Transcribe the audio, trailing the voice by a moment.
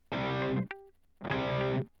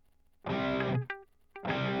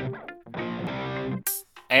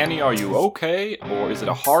Annie, are you okay, or is it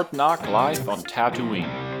a hard knock life on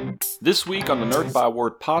Tatooine? This week on the Nerd by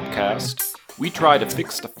Word podcast, we try to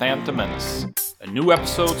fix the Phantom Menace. A new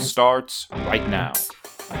episode starts right now.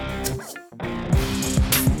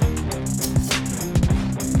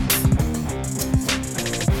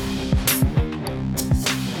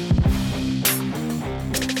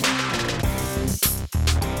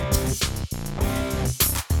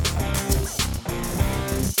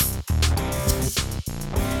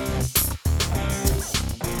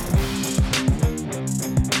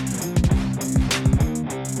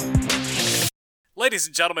 Ladies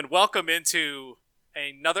and gentlemen, welcome into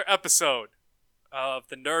another episode of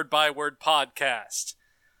the Nerd by Word podcast.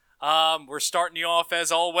 We're starting you off, as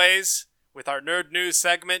always, with our nerd news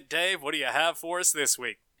segment. Dave, what do you have for us this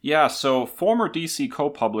week? Yeah, so former DC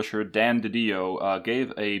co-publisher Dan DiDio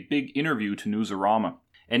gave a big interview to Newsarama.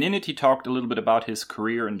 And in it, he talked a little bit about his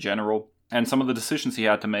career in general and some of the decisions he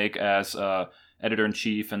had to make as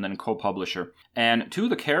editor-in-chief and then co-publisher. And two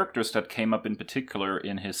of the characters that came up in particular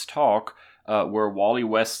in his talk were Wally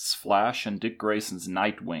West's Flash and Dick Grayson's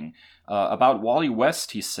Nightwing. About Wally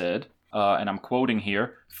West, he said, and I'm quoting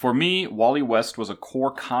here, "For me, Wally West was a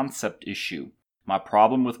core concept issue. My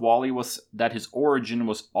problem with Wally was that his origin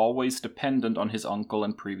was always dependent on his uncle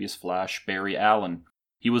and previous Flash, Barry Allen.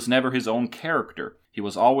 He was never his own character. He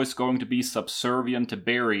was always going to be subservient to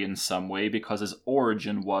Barry in some way because his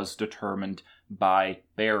origin was determined by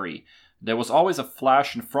Barry. There was always a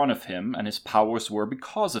Flash in front of him, and his powers were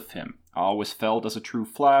because of him. I always felt as a true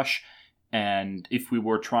Flash, and if we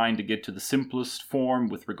were trying to get to the simplest form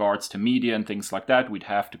with regards to media and things like that, we'd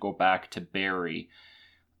have to go back to Barry."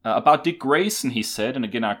 About Dick Grayson, he said, and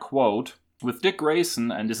again I quote, "With Dick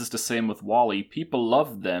Grayson, and this is the same with Wally, people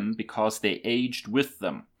love them because they aged with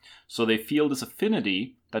them. So they feel this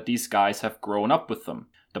affinity that these guys have grown up with them.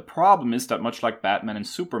 The problem is that much like Batman and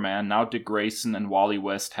Superman, now Dick Grayson and Wally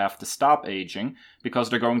West have to stop aging because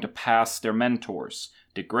they're going to pass their mentors.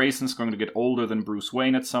 Dick Grayson's going to get older than Bruce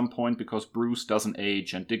Wayne at some point because Bruce doesn't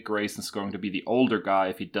age, and Dick Grayson's going to be the older guy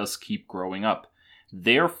if he does keep growing up.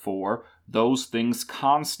 Therefore, those things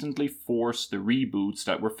constantly force the reboots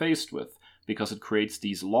that we're faced with, because it creates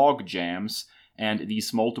these log jams and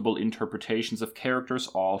these multiple interpretations of characters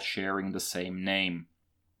all sharing the same name."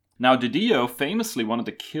 Now, DiDio famously wanted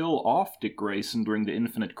to kill off Dick Grayson during the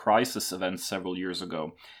Infinite Crisis event several years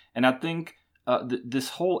ago, and I think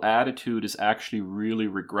this whole attitude is actually really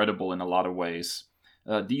regrettable in a lot of ways.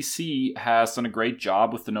 DC has done a great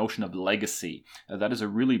job with the notion of legacy. That is a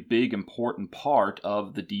really big, important part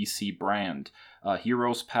of the DC brand.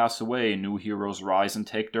 Heroes pass away, new heroes rise and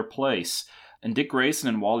take their place. And Dick Grayson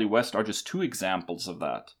and Wally West are just two examples of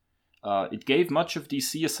that. It gave much of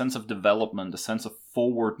DC a sense of development, a sense of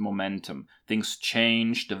forward momentum. Things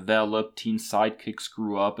changed, developed, teen sidekicks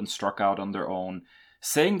grew up and struck out on their own.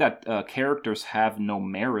 Saying that characters have no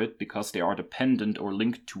merit because they are dependent or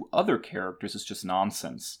linked to other characters is just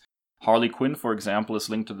nonsense. Harley Quinn, for example, is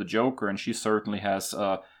linked to the Joker, and she certainly has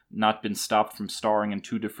not been stopped from starring in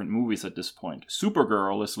two different movies at this point.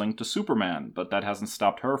 Supergirl is linked to Superman, but that hasn't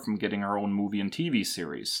stopped her from getting her own movie and TV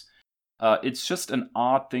series. It's just an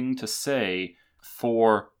odd thing to say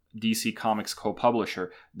for DC Comics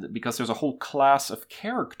co-publisher, because there's a whole class of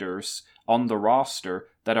characters on the roster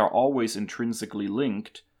that are always intrinsically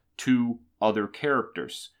linked to other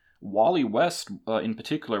characters. Wally West, in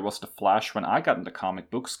particular, was the Flash when I got into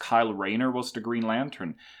comic books. Kyle Rayner was the Green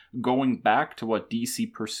Lantern. Going back to what DC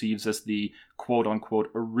perceives as the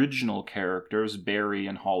quote-unquote original characters, Barry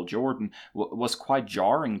and Hal Jordan, was quite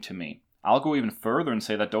jarring to me. I'll go even further and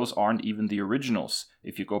say that those aren't even the originals.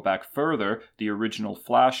 If you go back further, the original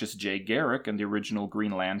Flash is Jay Garrick and the original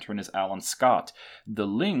Green Lantern is Alan Scott. The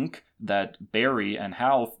link that Barry and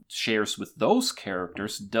Hal shares with those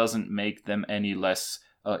characters doesn't make them any less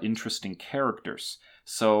interesting characters.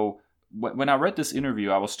 So when I read this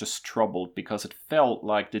interview, I was just troubled because it felt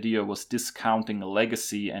like DiDio was discounting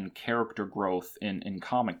legacy and character growth in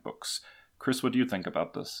comic books. Chris, what do you think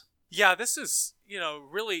about this? Yeah, this is,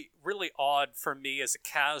 really, really odd for me as a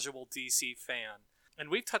casual DC fan. And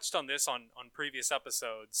we've touched on this on previous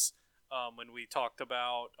episodes when we talked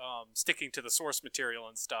about sticking to the source material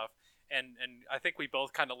and stuff. And I think we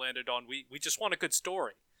both kind of landed on we just want a good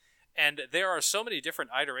story. And there are so many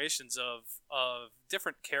different iterations of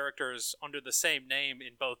different characters under the same name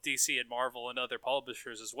in both DC and Marvel and other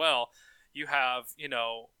publishers as well. You have,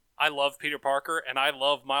 I love Peter Parker and I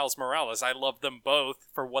love Miles Morales. I love them both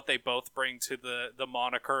for what they both bring to the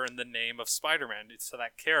moniker and the name of Spider-Man, to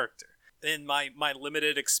that character. In my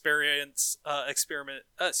limited experience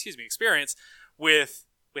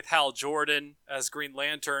with Hal Jordan as Green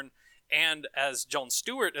Lantern and as Jon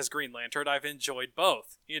Stewart as Green Lantern, I've enjoyed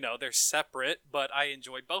both. They're separate, but I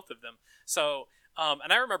enjoyed both of them. So,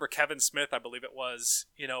 and I remember Kevin Smith, I believe it was,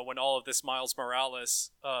 when all of this Miles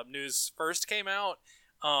Morales news first came out,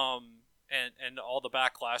 and all the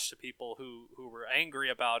backlash to people who were angry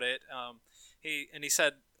about it. He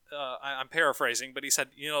said, I'm paraphrasing, but he said,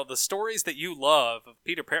 the stories that you love of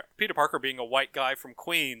Peter Parker being a white guy from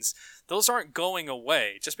Queens, those aren't going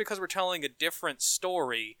away. Just because we're telling a different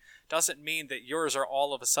story doesn't mean that yours are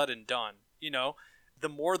all of a sudden done. The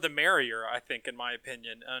more the merrier, I think, in my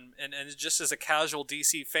opinion. And just as a casual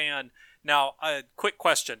DC fan, now, a quick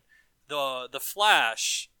question. The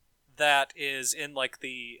Flash that is in like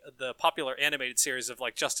the popular animated series of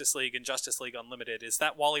like Justice League and Justice League Unlimited, is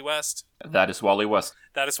that Wally West? That is Wally West.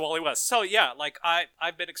 That is Wally West. So yeah, like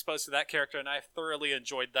I've been exposed to that character and I've thoroughly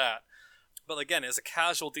enjoyed that. But again, as a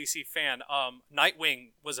casual DC fan,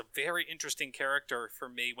 Nightwing was a very interesting character for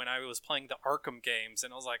me when I was playing the Arkham games,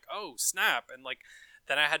 and I was like, oh snap, and like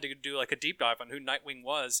then I had to do like a deep dive on who Nightwing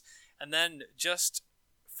was, and then just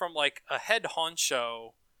from like a head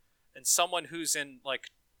honcho and someone who's in like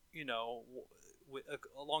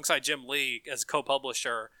alongside Jim Lee as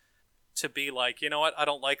co-publisher, to be like, you know what, I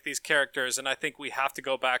don't like these characters, and I think we have to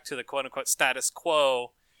go back to the quote-unquote status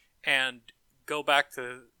quo and go back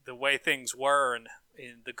to the way things were in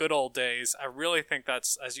the good old days. I really think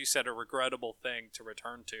that's, as you said, a regrettable thing to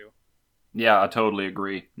return to. Yeah, I totally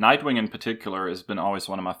agree. Nightwing in particular has been always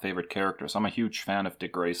one of my favorite characters. I'm a huge fan of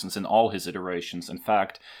Dick Grayson's in all his iterations. In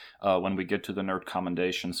fact, when we get to the nerd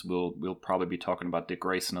commendations, we'll probably be talking about Dick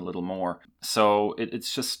Grayson a little more. So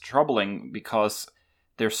it's just troubling because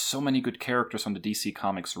there's so many good characters on the DC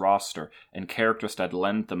Comics roster, and characters that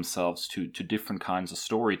lend themselves to different kinds of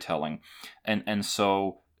storytelling. And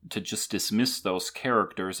so to just dismiss those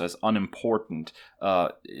characters as unimportant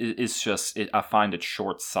is just, I find it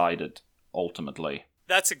short-sighted. Ultimately,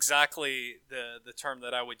 that's exactly the term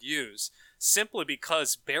that I would use, simply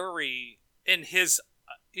because Barry, in his,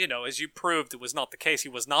 as you proved, it was not the case. He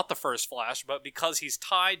was not the first Flash, but because he's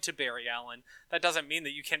tied to Barry Allen, that doesn't mean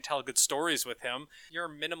that you can't tell good stories with him. You're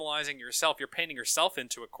minimalizing yourself. You're painting yourself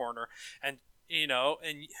into a corner, and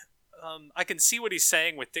I can see what he's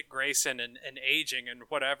saying with Dick Grayson and aging and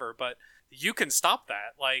whatever, but you can stop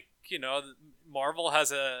that. Like, Marvel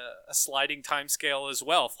has a sliding time scale as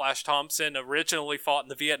well. Flash Thompson originally fought in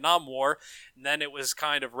the Vietnam War, and then it was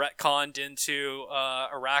kind of retconned into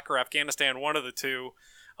Iraq or Afghanistan, one of the two,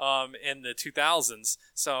 in the 2000s.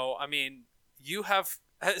 So, I mean, you have,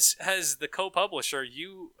 as the co-publisher,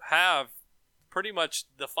 you have pretty much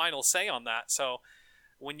the final say on that. So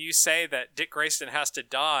when you say that Dick Grayson has to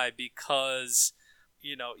die because,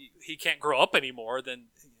 he can't grow up anymore, then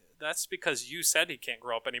that's because you said he can't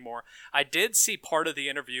grow up anymore. I did see part of the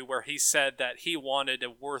interview where he said that he wanted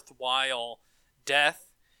a worthwhile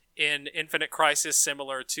death in Infinite Crisis,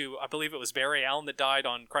 similar to, I believe it was Barry Allen that died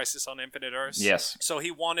on Crisis on Infinite Earths. Yes. So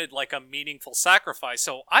he wanted like a meaningful sacrifice.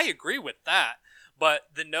 So I agree with that. But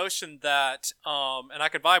the notion that, and I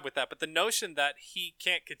could vibe with that, but the notion that he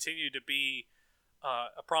can't continue to be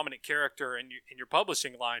a prominent character in your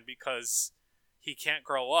publishing line because he can't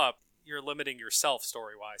grow up, you're limiting yourself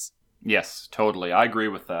story-wise. Yes, totally. I agree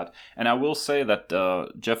with that. And I will say that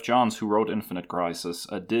Jeff Johns, who wrote Infinite Crisis,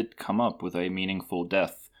 did come up with a meaningful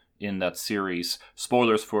death in that series.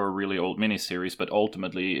 Spoilers for a really old miniseries, but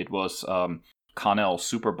ultimately it was Connell,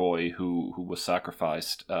 Superboy, who was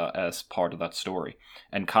sacrificed as part of that story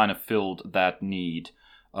and kind of filled that need,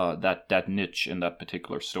 that niche in that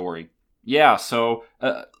particular story. Yeah, so,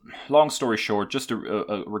 long story short, just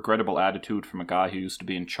a regrettable attitude from a guy who used to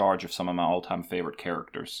be in charge of some of my all-time favorite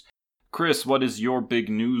characters. Chris, what is your big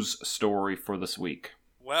news story for this week?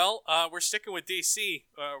 Well, we're sticking with DC.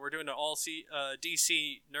 We're doing an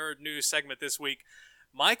DC nerd news segment this week.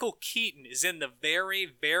 Michael Keaton is in the very,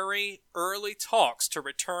 very early talks to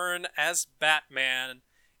return as Batman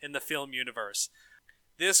in the film universe.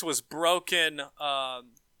 This was broken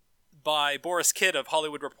by Boris Kidd of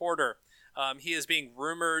Hollywood Reporter. He is being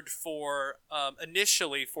rumored for,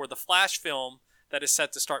 initially for the Flash film that is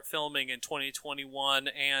set to start filming in 2021,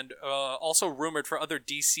 and also rumored for other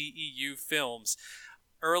DCEU films.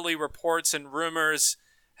 Early reports and rumors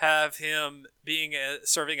have him being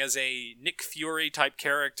serving as a Nick Fury type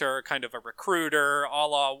character, kind of a recruiter, a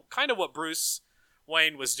la kind of what Bruce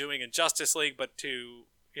Wayne was doing in Justice League, but to,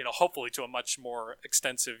 hopefully to a much more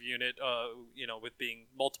extensive unit, with being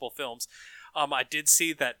multiple films. I did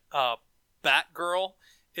see that Batgirl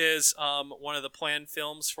is one of the planned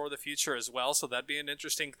films for the future as well, so that'd be an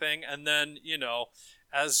interesting thing. And then,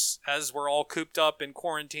 as we're all cooped up in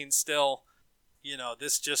quarantine still,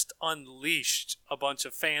 this just unleashed a bunch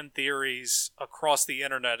of fan theories across the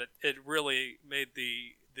internet. It really made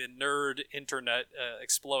the nerd internet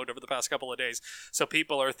explode over the past couple of days. So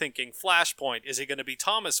people are thinking, Flashpoint, is he going to be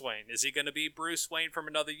Thomas Wayne? Is he going to be Bruce Wayne from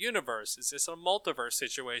another universe? Is this a multiverse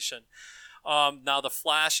situation? Now the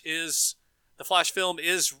Flash film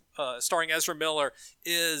is starring Ezra Miller,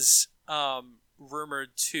 is rumored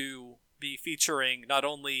to be featuring not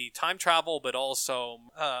only time travel but also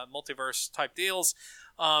multiverse type deals.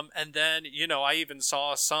 And then, I even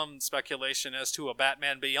saw some speculation as to a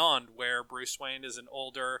Batman Beyond, where Bruce Wayne is an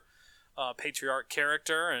older patriarch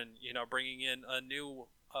character, and bringing in a new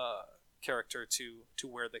character to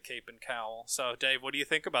wear the cape and cowl. So, Dave, what do you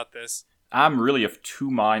think about this? I'm really of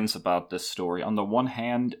two minds about this story. On the one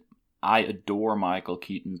hand, I adore Michael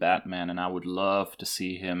Keaton Batman, and I would love to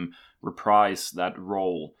see him reprise that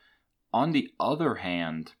role. On the other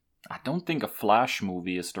hand, I don't think a Flash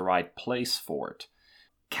movie is the right place for it.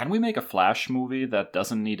 Can we make a Flash movie that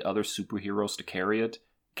doesn't need other superheroes to carry it?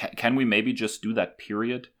 Can we maybe just do that,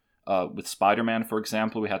 period? With Spider-Man, for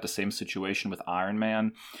example, we had the same situation with Iron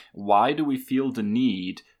Man. Why do we feel the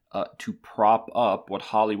need to prop up what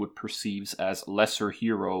Hollywood perceives as lesser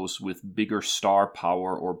heroes with bigger star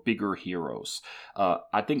power or bigger heroes?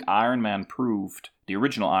 I think the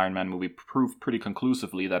original Iron Man movie proved pretty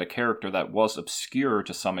conclusively that a character that was obscure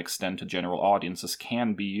to some extent to general audiences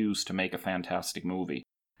can be used to make a fantastic movie.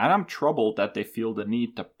 And I'm troubled that they feel the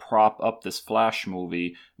need to prop up this Flash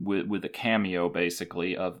movie with a cameo,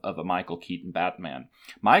 basically, of a Michael Keaton Batman.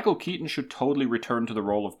 Michael Keaton should totally return to the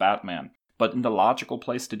role of Batman, but in the logical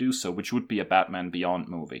place to do so, which would be a Batman Beyond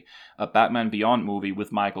movie. A Batman Beyond movie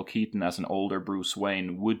with Michael Keaton as an older Bruce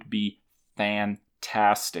Wayne would be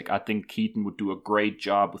fantastic. I think Keaton would do a great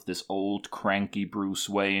job with this old, cranky Bruce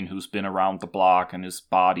Wayne who's been around the block and his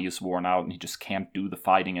body is worn out and he just can't do the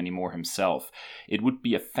fighting anymore himself. It would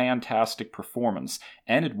be a fantastic performance,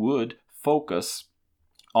 and it would focus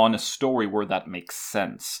on a story where that makes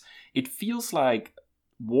sense. It feels like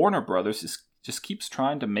Warner Brothers just keeps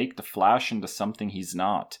trying to make the Flash into something he's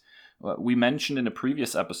not. We mentioned in a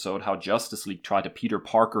previous episode how Justice League tried to Peter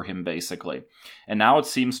Parker him, basically. And now it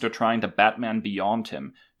seems they're trying to Batman Beyond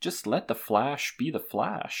him. Just let the Flash be the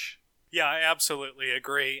Flash. Yeah, I absolutely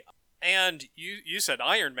agree. And you said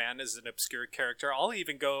Iron Man is an obscure character. I'll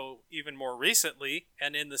even go even more recently,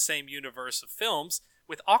 and in the same universe of films,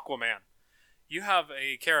 with Aquaman. You have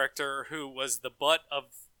a character who was the butt of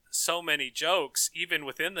so many jokes, even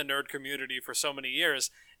within the nerd community for so many years.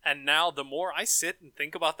 And now the more I sit and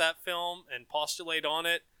think about that film and postulate on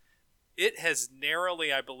it, it has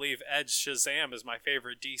narrowly, I believe, edged Shazam as my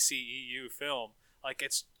favorite DCEU film. Like,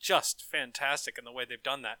 it's just fantastic in the way they've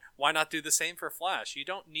done that. Why not do the same for Flash? You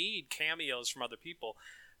don't need cameos from other people.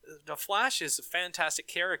 The Flash is a fantastic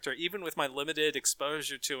character. Even with my limited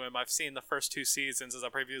exposure to him, I've seen the first 2 seasons, as I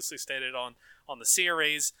previously stated, on the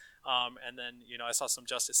series. And then, I saw some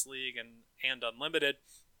Justice League and Unlimited.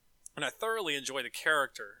 And I thoroughly enjoy the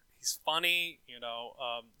character. He's funny,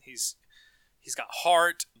 he's got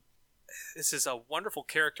heart. This is a wonderful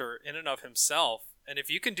character in and of himself. And if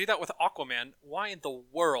you can do that with Aquaman, why in the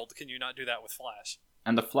world can you not do that with Flash?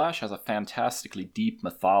 And the Flash has a fantastically deep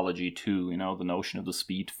mythology too, the notion of the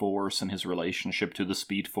Speed Force and his relationship to the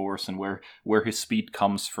Speed Force and where his speed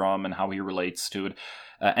comes from and how he relates to it.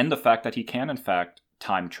 And the fact that he can, in fact,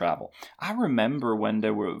 time travel. I remember when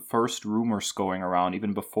there were first rumors going around,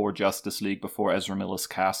 even before Justice League, before Ezra Miller's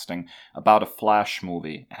casting, about a Flash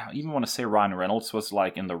movie. And I even want to say Ryan Reynolds was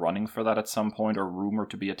in the running for that at some point, or rumored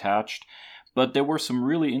to be attached. But there were some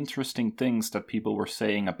really interesting things that people were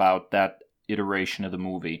saying about that iteration of the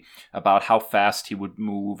movie, about how fast he would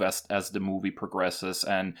move as the movie progresses,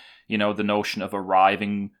 and the notion of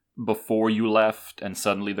arriving before you left and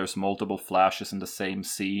suddenly there's multiple Flashes in the same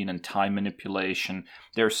scene, and time manipulation.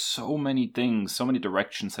 There's so many things, so many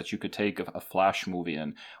directions that you could take a Flash movie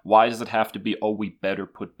in. Why does it have to be, we better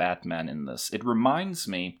put Batman in this? It reminds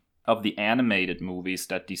me of the animated movies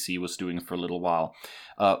that DC was doing for a little while,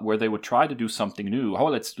 where they would try to do something new.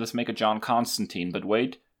 Let's make a John Constantine, but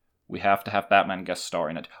wait, we have to have Batman guest star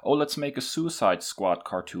in it. Let's make a Suicide Squad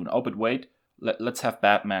cartoon. But wait, let's have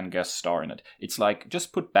Batman guest star in it. It's like,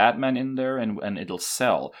 just put Batman in there and it'll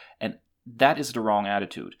sell. And that is the wrong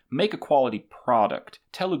attitude. Make a quality product.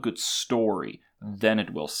 Tell a good story. Then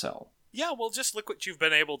it will sell. Yeah, well, just look what you've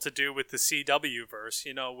been able to do with the CW verse,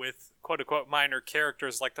 with quote-unquote minor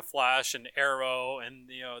characters like The Flash and Arrow and,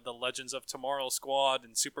 the Legends of Tomorrow Squad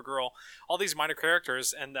and Supergirl, all these minor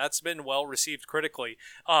characters, and that's been well received critically.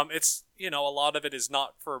 It's, a lot of it is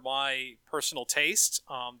not for my personal taste.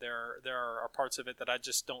 There are parts of it that I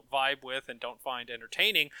just don't vibe with and don't find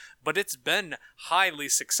entertaining, but it's been highly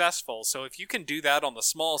successful. So if you can do that on the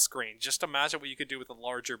small screen, just imagine what you could do with a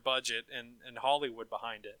larger budget and Hollywood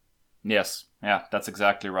behind it. Yes, yeah, that's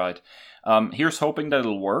exactly right. Here's hoping that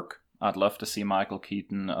it'll work. I'd love to see Michael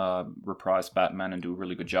Keaton reprise Batman and do a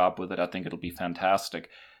really good job with it. I think it'll be fantastic.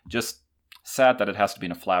 Just sad that it has to be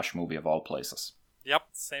in a Flash movie of all places. Yep,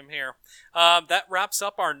 same here. That wraps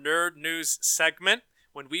up our Nerd News segment.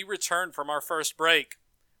 When we return from our first break,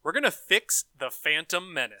 we're going to fix the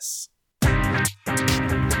Phantom Menace.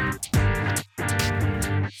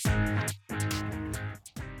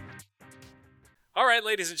 All right,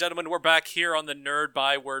 ladies and gentlemen, we're back here on the Nerd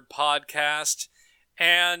Byword podcast.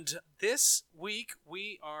 And this week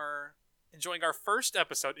we are enjoying our first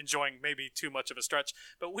episode, enjoying maybe too much of a stretch,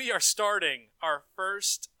 but we are starting our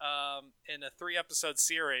first in a 3-episode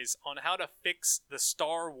series on how to fix the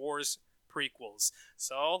Star Wars prequels.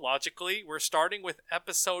 So, logically, we're starting with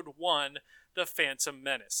episode 1, The Phantom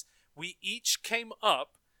Menace. We each came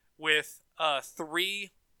up with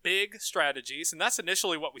 3 big strategies, and that's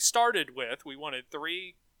initially what we started with. We wanted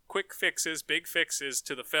 3 quick fixes, big fixes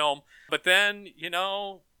to the film. But then,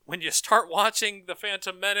 when you start watching The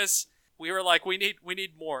Phantom Menace, we were like, we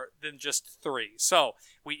need more than just 3. So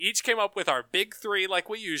we each came up with our big 3 like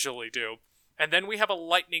we usually do. And then we have a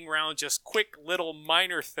lightning round, just quick little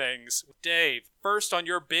minor things. Dave, first on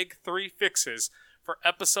your big 3 fixes for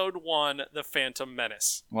episode 1, The Phantom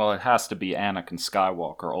Menace. Well, it has to be Anakin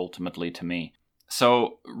Skywalker, ultimately, to me.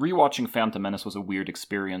 So, rewatching Phantom Menace was a weird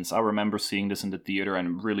experience. I remember seeing this in the theater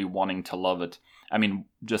and really wanting to love it. I mean,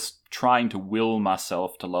 just trying to will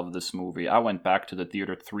myself to love this movie. I went back to the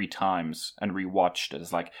theater 3 times and rewatched it.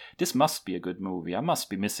 It's like, this must be a good movie. I must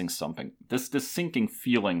be missing something. This sinking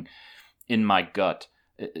feeling in my gut,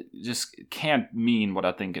 it just can't mean what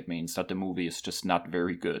I think it means, that the movie is just not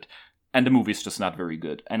very good. And the movie is just not very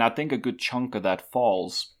good. And I think a good chunk of that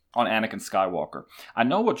falls on Anakin Skywalker. I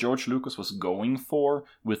know what George Lucas was going for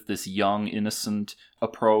with this young, innocent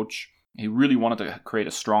approach. He really wanted to create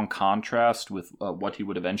a strong contrast with what he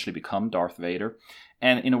would eventually become, Darth Vader.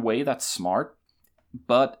 And in a way, that's smart,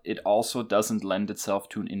 but it also doesn't lend itself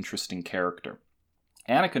to an interesting character.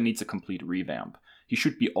 Anakin needs a complete revamp. He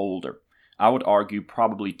should be older. I would argue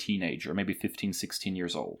probably teenager, maybe 15, 16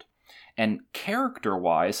 years old. And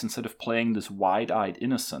character-wise, instead of playing this wide-eyed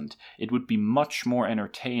innocent, it would be much more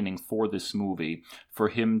entertaining for this movie for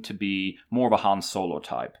him to be more of a Han Solo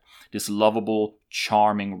type. This lovable,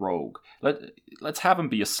 charming rogue. Let's have him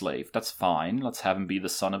be a slave. That's fine. Let's have him be the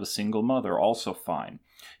son of a single mother. Also fine.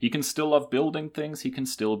 He can still love building things. He can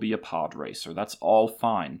still be a pod racer. That's all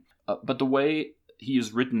fine. But the way he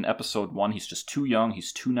is written in episode 1, he's just too young.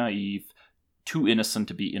 He's too naive, too innocent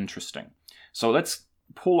to be interesting. So let's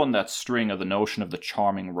pull on that string of the notion of the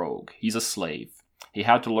charming rogue. He's a slave. He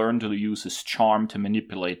had to learn to use his charm to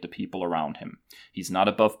manipulate the people around him. He's not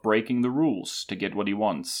above breaking the rules to get what he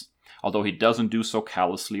wants, although he doesn't do so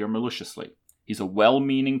callously or maliciously. He's a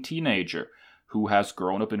well-meaning teenager who has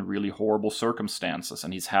grown up in really horrible circumstances,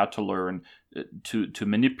 and he's had to learn to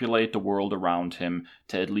manipulate the world around him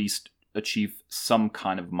to at least achieve some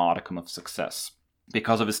kind of modicum of success.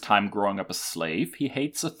 Because of his time growing up a slave, he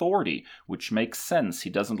hates authority, which makes sense. He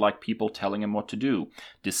doesn't like people telling him what to do.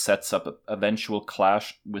 This sets up an eventual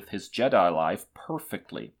clash with his Jedi life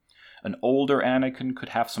perfectly. An older Anakin could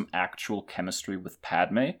have some actual chemistry with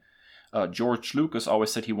Padme. George Lucas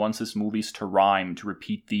always said he wants his movies to rhyme, to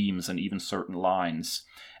repeat themes and even certain lines.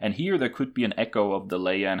 And here there could be an echo of the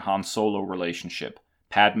Leia and Han Solo relationship.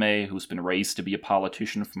 Padme, who's been raised to be a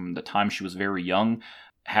politician from the time she was very young,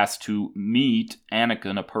 has to meet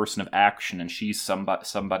Anakin, a person of action, and she's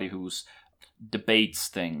somebody who's debates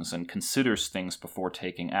things and considers things before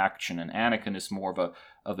taking action, and Anakin is more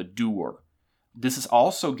of a doer. This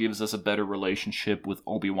also gives us a better relationship with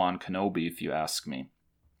Obi-Wan Kenobi, if you ask me.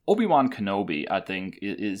 Obi-Wan Kenobi, I think,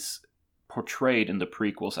 is portrayed in the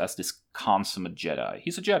prequels as this consummate Jedi.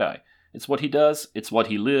 He's a Jedi. It's what he does, it's what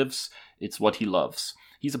he lives, it's what he loves.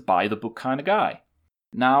 He's a by-the-book kind of guy.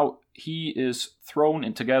 Now, he is thrown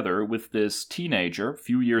in together with this teenager, a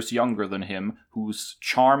few years younger than him, who's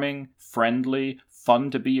charming, friendly,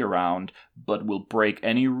 fun to be around, but will break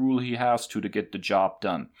any rule he has to get the job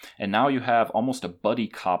done. And now you have almost a buddy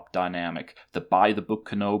cop dynamic, the by-the-book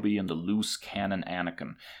Kenobi and the loose cannon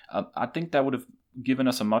Anakin. I think that would have given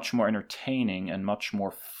us a much more entertaining and much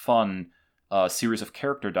more fun series of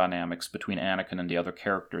character dynamics between Anakin and the other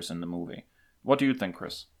characters in the movie. What do you think,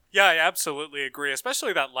 Chris? Yeah, I absolutely agree,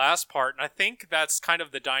 especially that last part. And I think that's kind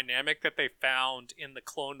of the dynamic that they found in the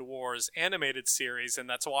Clone Wars animated series, and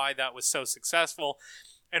that's why that was so successful,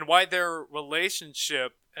 and why their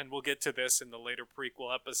relationship, and we'll get to this in the later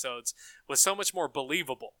prequel episodes, was so much more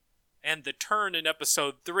believable. And the turn in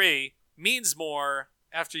episode 3 means more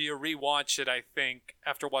after you rewatch it, I think,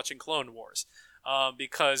 after watching Clone Wars.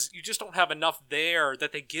 Because you just don't have enough there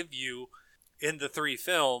that they give you in the 3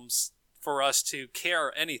 films for us to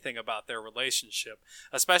care anything about their relationship,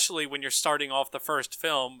 especially when you're starting off the first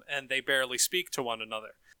film and they barely speak to one another.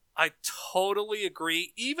 I totally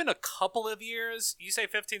agree. Even a couple of years, you say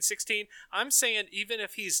 15, 16, I'm saying even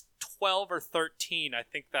if he's 12 or 13, I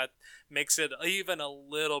think that makes it even a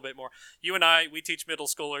little bit more. You and I, we teach middle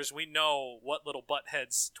schoolers. We know what little butt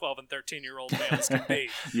heads 12 and 13-year-old males can be.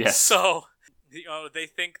 Yes. So, they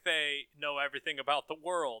think they know everything about the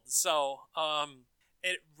world. So,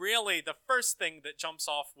 it really, the first thing that jumps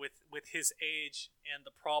off with his age and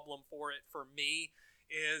the problem for it for me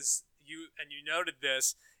is, you noted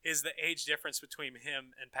this, is the age difference between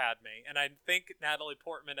him and Padme. And I think Natalie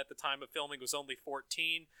Portman at the time of filming was only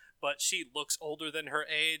 14, but she looks older than her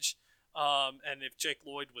age. And if Jake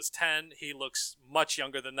Lloyd was 10, he looks much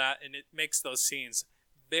younger than that, and it makes those scenes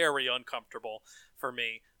very uncomfortable for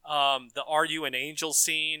me. The "Are You an Angel"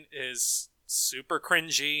 scene is super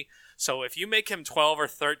cringy. So if you make him 12 or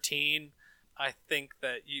 13, I think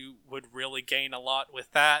that you would really gain a lot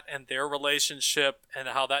with that and their relationship and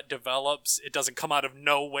how that develops. It doesn't come out of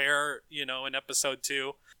nowhere, in episode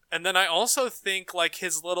 2. And then I also think like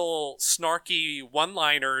his little snarky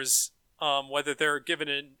one-liners, whether they're given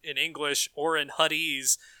in English or in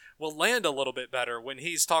Huttese, will land a little bit better when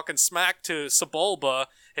he's talking smack to Sebulba.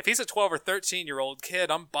 If he's a 12 or 13-year-old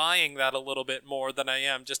kid, I'm buying that a little bit more than I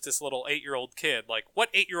am just this little 8-year-old kid. Like,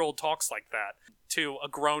 what 8-year-old talks like that to a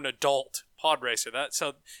grown adult pod racer?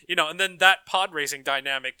 And then that pod racing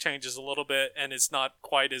dynamic changes a little bit, and it's not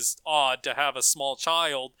quite as odd to have a small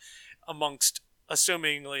child amongst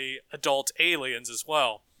assumingly adult aliens as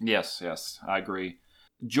well. Yes, I agree.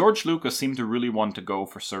 George Lucas seemed to really want to go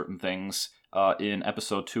for certain things in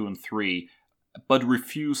episode 2 and 3, but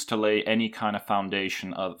refused to lay any kind of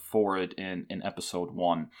foundation for it in episode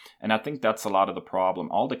 1. And I think that's a lot of the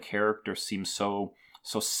problem. All the characters seem so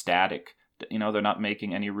static. They're not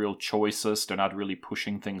making any real choices. They're not really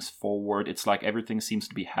pushing things forward. It's like everything seems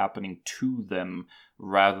to be happening to them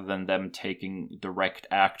rather than them taking direct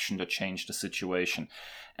action to change the situation.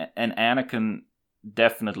 And Anakin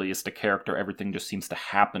definitely is the character everything just seems to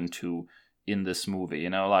happen to in this movie.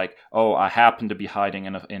 Like, oh, I happen to be hiding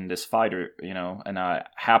in this fighter, and I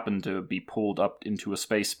happen to be pulled up into a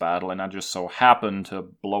space battle, and I just so happen to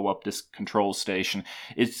blow up this control station.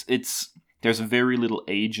 There's very little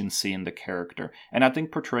agency in the character, and I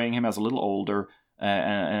think portraying him as a little older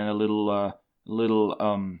and a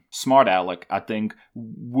little smart aleck, I think,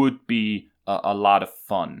 would be a lot of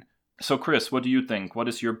fun. So, Chris, what do you think? What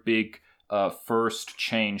is your big first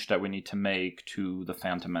change that we need to make to the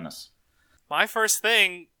Phantom Menace? My first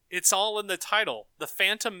thing, it's all in the title, the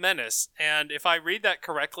Phantom Menace, and if I read that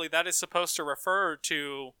correctly, that is supposed to refer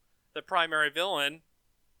to the primary villain,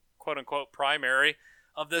 quote-unquote primary,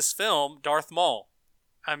 of this film, Darth Maul.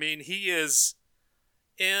 I mean, he is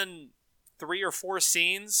in 3 or 4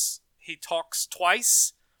 scenes. He talks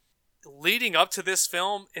twice. Leading up to this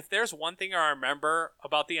film, if there's one thing I remember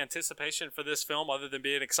about the anticipation for this film, other than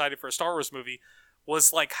being excited for a Star Wars movie,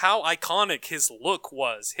 was like how iconic his look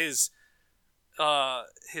was. His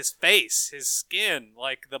face, his skin,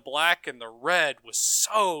 like the black and the red, was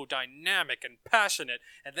so dynamic and passionate.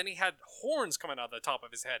 And then he had horns coming out of the top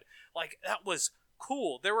of his head. Like, that was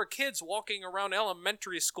cool. There were kids walking around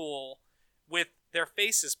elementary school with their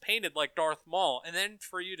faces painted like Darth Maul, and then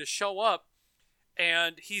for you to show up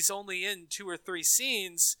and he's only in 2 or 3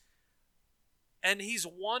 scenes, and he's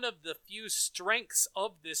one of the few strengths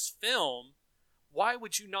of this film, why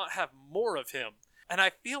would you not have more of him? And I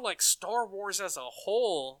feel like Star Wars as a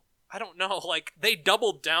whole, I don't know, like, they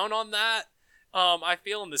doubled down on that, I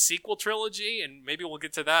feel, in the sequel trilogy, and maybe we'll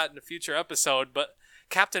get to that in a future episode, but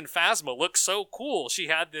Captain Phasma looked so cool. She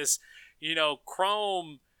had this,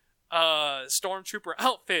 chrome stormtrooper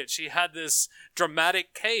outfit. She had this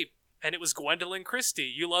dramatic cape, and it was Gwendolyn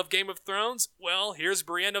Christie. You love Game of Thrones? Well, here's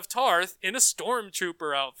Brienne of Tarth in a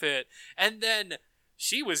stormtrooper outfit. And then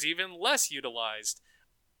she was even less utilized.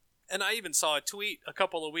 And I even saw a tweet a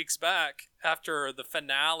couple of weeks back after the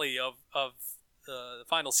finale of the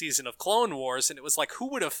final season of Clone Wars, and it was like, who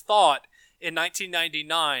would have thought in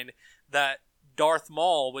 1999 that Darth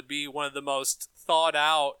Maul would be one of the most thought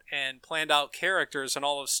out and planned out characters in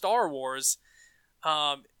all of Star Wars.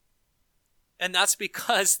 And that's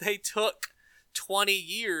because they took 20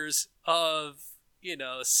 years of,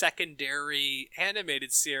 secondary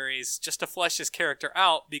animated series just to flesh his character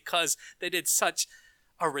out, because they did such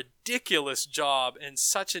a ridiculous job and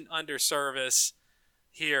such an underservice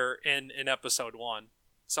here in episode 1.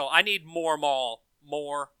 So I need more Maul.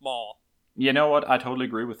 More Maul. You know what? I totally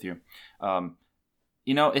agree with you.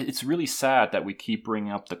 It's really sad that we keep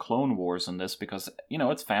bringing up the Clone Wars in this because,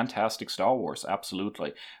 it's fantastic Star Wars,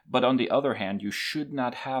 absolutely. But on the other hand, you should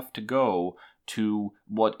not have to go to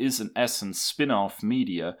what is in essence spin-off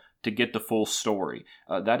media to get the full story.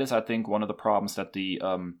 That is, I think, one of the problems that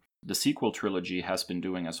the sequel trilogy has been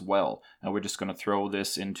doing as well. And we're just going to throw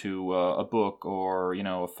this into a book or, a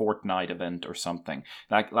Fortnite event or something.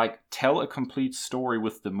 Like tell a complete story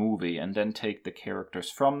with the movie and then take the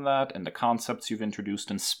characters from that and the concepts you've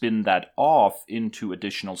introduced and spin that off into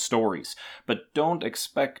additional stories. But don't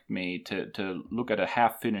expect me to look at a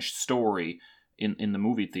half-finished story in the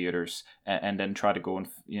movie theaters and then try to go and,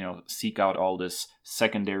 seek out all this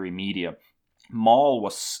secondary media. Maul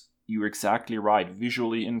was... You're exactly right.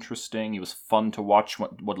 Visually interesting. He was fun to watch.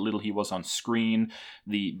 What little he was on screen.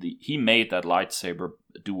 He made that lightsaber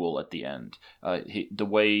duel at the end. The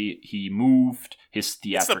way he moved, his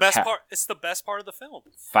theatrical. It's the best part. It's the best part of the film.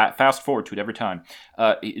 Fast forward to it every time.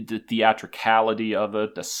 The theatricality of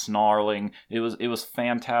it, the snarling. It was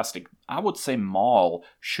fantastic. I would say Maul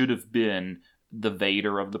should have been the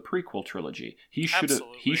Vader of the prequel trilogy. He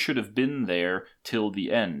should have been there till the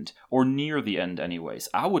end, or near the end anyways.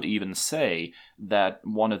 I would even say that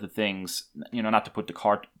one of the things, not to put the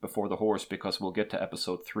cart before the horse because we'll get to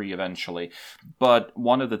episode 3 eventually, but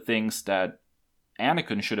one of the things that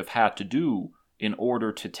Anakin should have had to do in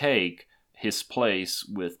order to take his place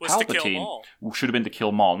with Palpatine should have been to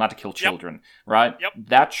kill Maul, not to kill children, right? Yep.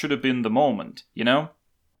 That should have been the moment,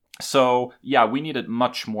 So, yeah, we needed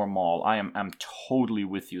much more Maul. I'm totally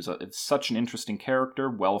with you. It's such an interesting character,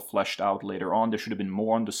 well fleshed out later on. There should have been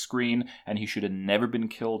more on the screen, and he should have never been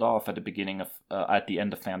killed off at the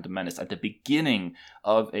end of Phantom Menace. At the beginning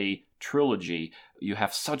of a trilogy, you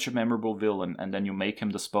have such a memorable villain, and then you make him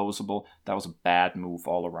disposable. That was a bad move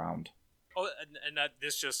all around. Oh, and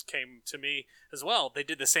this just came to me as well. They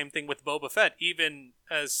did the same thing with Boba Fett, even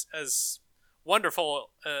as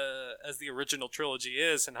wonderful as the original trilogy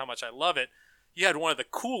is and how much I love it. You had one of the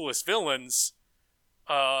coolest villains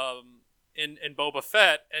in Boba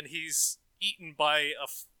Fett, and he's eaten by a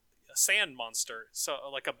sand monster, so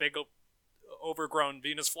like a big overgrown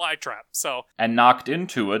Venus flytrap. So and knocked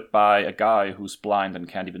into it by a guy who's blind and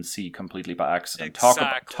can't even see completely by accident.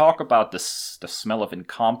 Exactly. Talk about the smell of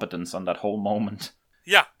incompetence on that whole moment.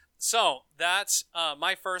 Yeah. So that's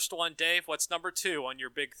my first one. Dave, what's number 2 on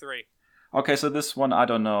your big 3? Okay, so this one, I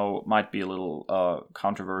don't know, might be a little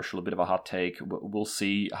controversial, a bit of a hot take. We'll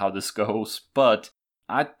see how this goes. But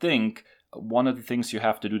I think one of the things you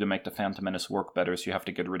have to do to make the Phantom Menace work better is you have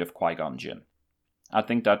to get rid of Qui-Gon Jinn. I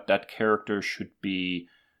think that character should be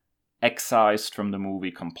excised from the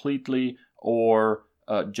movie completely, or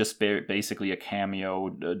just basically a cameo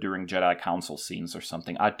during Jedi Council scenes or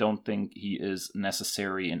something. I don't think he is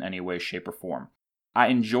necessary in any way, shape, or form. I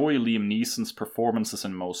enjoy Liam Neeson's performances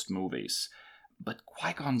in most movies, but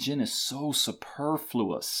Qui-Gon Jinn is so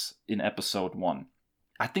superfluous in episode 1.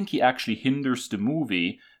 I think he actually hinders the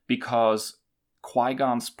movie because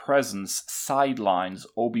Qui-Gon's presence sidelines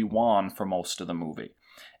Obi-Wan for most of the movie.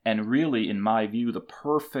 And really, in my view, the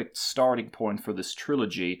perfect starting point for this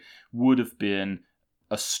trilogy would have been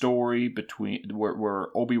a story between where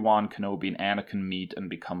Obi-Wan Kenobi and Anakin meet and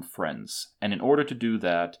become friends. And in order to do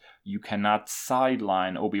that, you cannot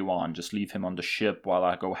sideline Obi-Wan, just leave him on the ship while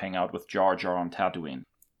I go hang out with Jar Jar on Tatooine.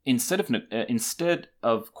 Instead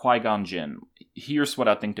of Qui-Gon Jinn, here's what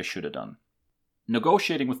I think they should have done.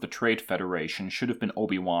 Negotiating with the Trade Federation should have been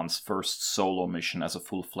Obi-Wan's first solo mission as a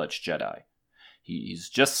full-fledged Jedi. He's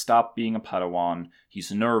just stopped being a Padawan,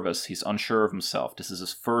 he's nervous, he's unsure of himself. This is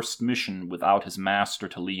his first mission without his master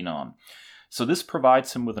to lean on. So this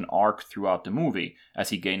provides him with an arc throughout the movie, as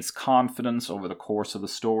he gains confidence over the course of the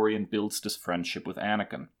story and builds this friendship with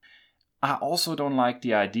Anakin. I also don't like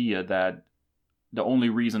the idea that the only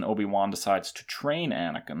reason Obi-Wan decides to train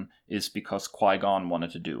Anakin is because Qui-Gon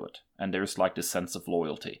wanted to do it. And there's like this sense of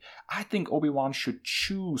loyalty. I think Obi-Wan should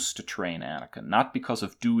choose to train Anakin, not because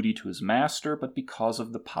of duty to his master, but because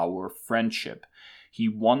of the power of friendship. He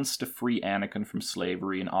wants to free Anakin from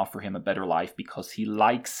slavery and offer him a better life because he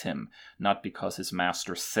likes him, not because his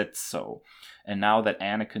master said so. And now that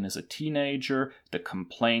Anakin is a teenager, the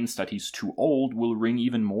complaints that he's too old will ring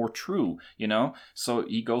even more true, you know? So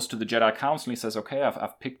he goes to the Jedi Council and he says, okay,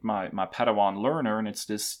 I've picked my Padawan learner, and it's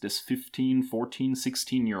this 15, 14,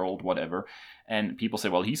 16-year-old, whatever. And people say,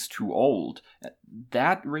 well, he's too old.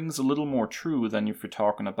 That rings a little more true than if you're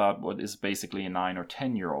talking about what is basically a 9 or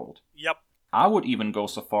 10-year-old. Yep. I would even go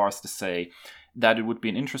so far as to say that it would be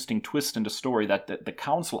an interesting twist in the story that the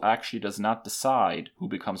council actually does not decide who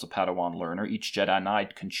becomes a Padawan learner. Each Jedi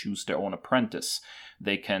Knight can choose their own apprentice.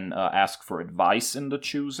 They can ask for advice in the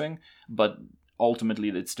choosing, but ultimately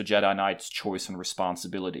it's the Jedi Knight's choice and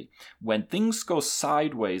responsibility. When things go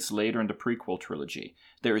sideways later in the prequel trilogy,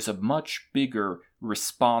 there is a much bigger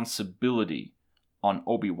responsibility on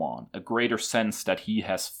Obi-Wan, a greater sense that he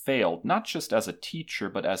has failed, not just as a teacher,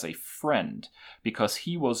 but as a friend, because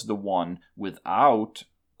he was the one without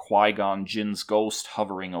Qui-Gon Jinn's ghost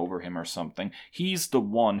hovering over him or something. He's the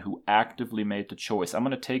one who actively made the choice. I'm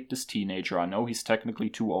going to take this teenager. I know he's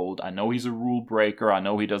technically too old. I know he's a rule breaker. I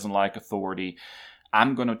know he doesn't like authority.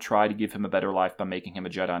 I'm going to try to give him a better life by making him a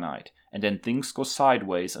Jedi Knight. And then things go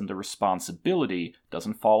sideways, and the responsibility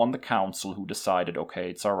doesn't fall on the council who decided, okay,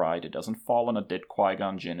 it's alright. It doesn't fall on a dead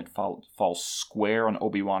Qui-Gon Jinn. It falls square on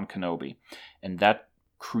Obi-Wan Kenobi. And that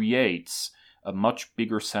creates a much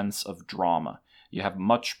bigger sense of drama. You have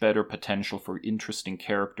much better potential for interesting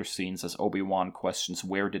character scenes as Obi-Wan questions,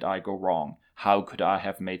 where did I go wrong? How could I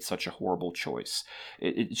have made such a horrible choice?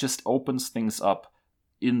 It just opens things up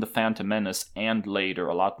in the Phantom Menace and later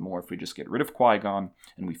a lot more if we just get rid of Qui-Gon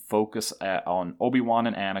and we focus on Obi-Wan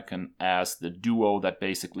and Anakin as the duo that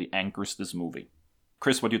basically anchors this movie.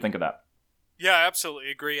 Chris, what do you think of that? Yeah, I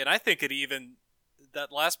absolutely agree. And I think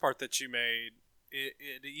that last part that you made,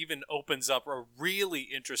 it even opens up a really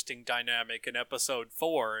interesting dynamic in episode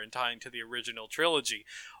 4 and tying to the original trilogy.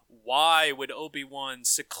 Why would Obi-Wan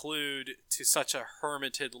seclude to such a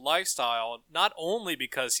hermited lifestyle? Not only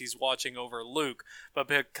because he's watching over Luke, but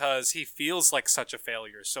because he feels like such a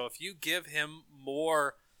failure. So if you give him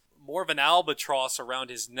more of an albatross around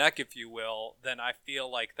his neck, if you will, then I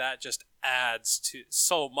feel like that just adds to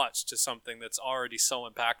so much to something that's already so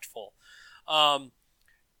impactful.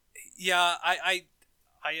 Yeah, I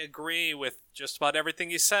agree with just about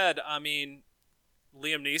everything you said. I mean,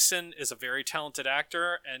 Liam Neeson is a very talented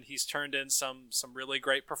actor, and he's turned in some really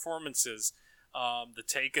great performances. The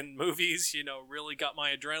Taken movies, really got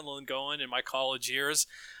my adrenaline going in my college years.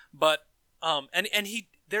 But and he,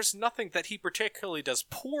 there's nothing that he particularly does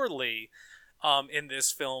poorly in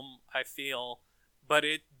this film, I feel, but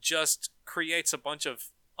it just creates a bunch of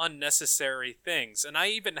unnecessary things. And I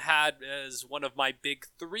even had as one of my big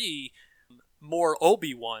 3 more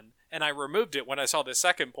Obi-Wan, and I removed it when I saw the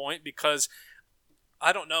second point because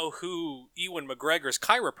I don't know who Ewan McGregor's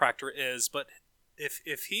chiropractor is, but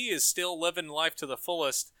if he is still living life to the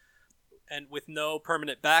fullest and with no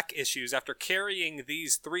permanent back issues after carrying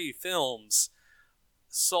these 3 films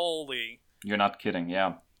solely, you're not kidding,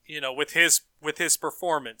 yeah. With his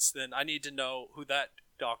performance, then I need to know who that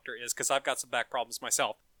doctor is because I've got some back problems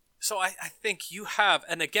myself. So I think you have,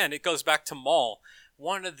 and again, it goes back to Maul.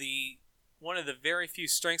 One of the very few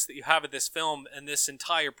strengths that you have of this film and this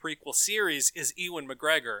entire prequel series is Ewan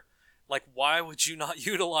McGregor. Like, why would you not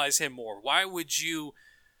utilize him more? Why would you,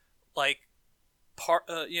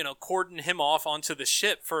 cordon him off onto the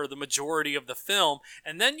ship for the majority of the film?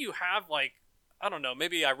 And then you have, I don't know,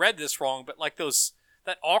 maybe I read this wrong, but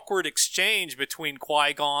that awkward exchange between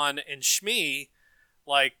Qui-Gon and Shmi,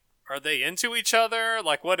 are they into each other?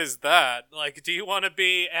 What is that? Do you want to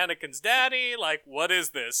be Anakin's daddy? What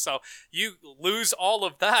is this? So you lose all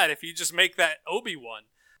of that if you just make that Obi-Wan.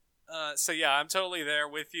 So yeah, I'm totally there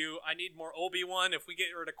with you. I need more Obi-Wan. If we get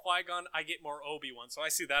rid of Qui-Gon, I get more Obi-Wan. So I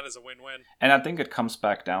see that as a win-win. And I think it comes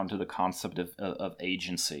back down to the concept of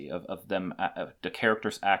agency, of them, the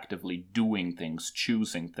characters actively doing things,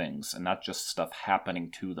 choosing things, and not just stuff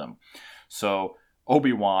happening to them. So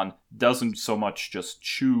Obi-Wan doesn't so much just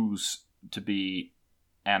choose to be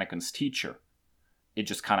Anakin's teacher. It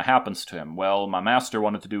just kind of happens to him. Well, my master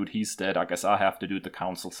wanted to do it, he's dead, I guess I have to do it, the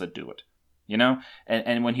council said do it.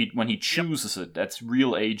 And when he chooses it, that's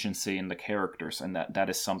real agency in the characters, and that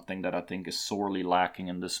is something that I think is sorely lacking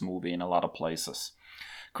in this movie in a lot of places.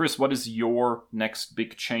 Chris, what is your next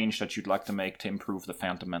big change that you'd like to make to improve the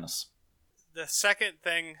Phantom Menace? The second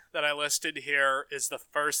thing that I listed here is the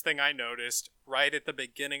first thing I noticed right at the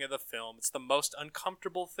beginning of the film. It's the most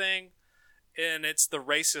uncomfortable thing, and it's the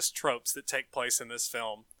racist tropes that take place in this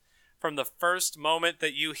film. From the first moment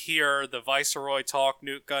that you hear the Viceroy talk,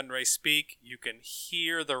 Newt Gunray speak, you can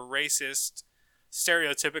hear the racist,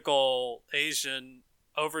 stereotypical Asian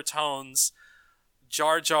overtones.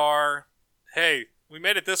 Jar Jar, hey, we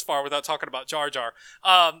made it this far without talking about Jar Jar.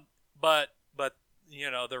 But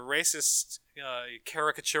the racist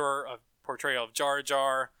caricature of portrayal of Jar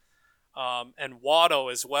Jar, and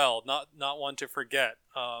Watto as well. Not one to forget.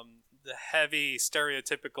 The heavy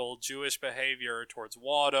stereotypical Jewish behavior towards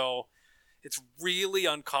Watto. It's really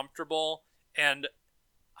uncomfortable, and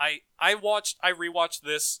I rewatched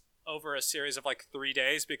this over a series of like 3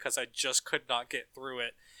 days because I just could not get through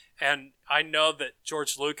it. And I know that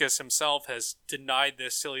George Lucas himself has denied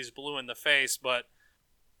this till he's blue in the face, but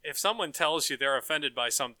if someone tells you they're offended by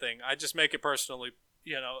something, I just make it personally.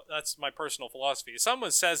 That's my personal philosophy. If someone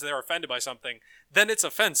says they're offended by something, then it's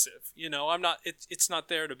offensive. I'm not. It's not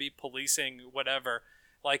there to be policing whatever.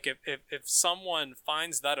 Like if someone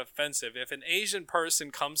finds that offensive, if an Asian person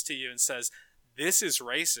comes to you and says this is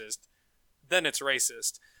racist, then it's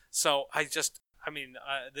racist. So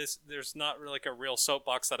there's not really like a real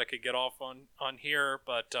soapbox that I could get off on here,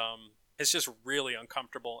 but it's just really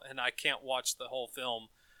uncomfortable, and I can't watch the whole film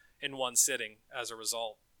in one sitting as a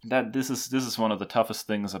result. This is one of the toughest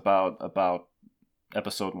things about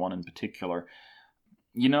episode 1 in particular.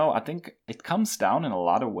 I think it comes down in a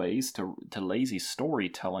lot of ways to lazy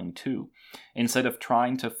storytelling too. Instead of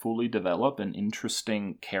trying to fully develop an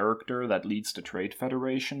interesting character that leads to Trade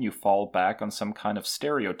Federation, you fall back on some kind of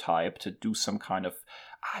stereotype to do some kind of,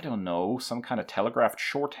 I don't know, some kind of telegraphed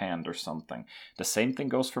shorthand or something. The same thing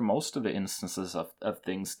goes for most of the instances of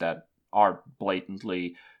things that are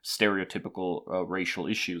blatantly stereotypical racial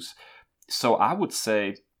issues. So I would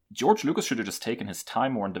say George Lucas should have just taken his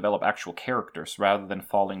time more and develop actual characters rather than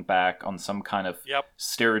falling back on some kind of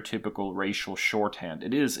stereotypical racial shorthand.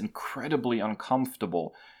 It is incredibly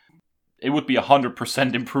uncomfortable. It would be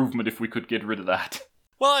 100% improvement if we could get rid of that.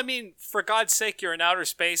 Well, I mean, for God's sake, you're in outer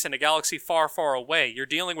space in a galaxy far, far away. You're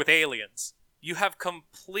dealing with aliens. You have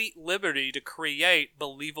complete liberty to create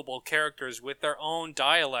believable characters with their own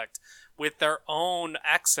dialect, with their own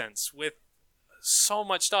accents, with so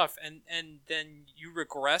much stuff, and then you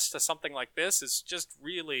regress to something like this is just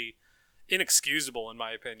really inexcusable in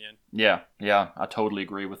my opinion. Yeah, I totally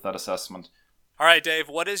agree with that assessment. All right, Dave,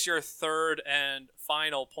 what is your third and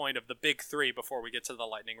final point of the big three before we get to the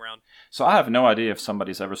lightning round? So I have no idea if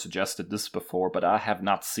somebody's ever suggested this before, but I have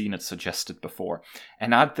not seen it suggested before.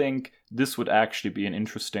 And I think this would actually be an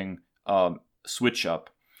interesting switch up.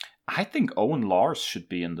 I think Owen Lars should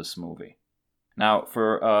be in this movie. Now,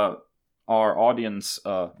 for our audience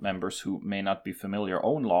members who may not be familiar,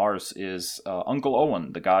 Owen Lars is Uncle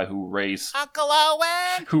Owen, the guy who raised Uncle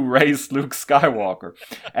Owen, who raised Luke Skywalker,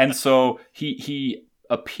 and so he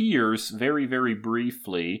appears very, very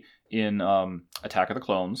briefly in Attack of the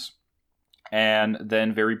Clones, and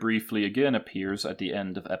then very briefly again appears at the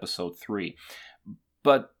end of Episode 3.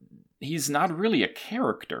 But he's not really a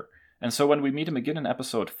character. And so when we meet him again in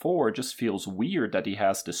Episode 4, it just feels weird that he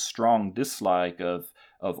has this strong dislike of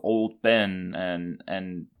old Ben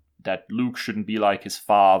and that Luke shouldn't be like his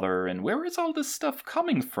father, and where is all this stuff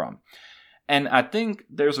coming from? And I think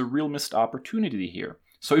there's a real missed opportunity here.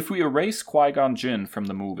 So if we erase Qui-Gon Jinn from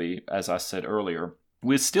the movie, as I said earlier,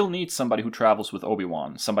 we still need somebody who travels with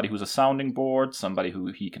Obi-Wan, somebody who's a sounding board, somebody who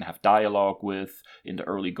he can have dialogue with in the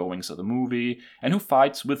early goings of the movie, and who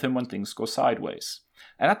fights with him when things go sideways.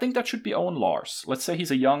 And I think that should be Owen Lars. Let's say he's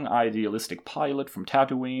a young, idealistic pilot from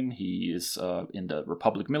Tatooine. He is in the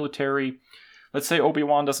Republic military. Let's say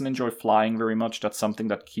Obi-Wan doesn't enjoy flying very much. That's something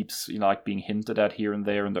that keeps being hinted at here and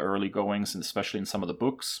there in the early goings, and especially in some of the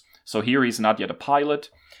books. So here he's not yet a pilot.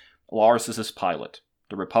 Lars is his pilot.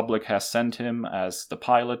 The Republic has sent him as the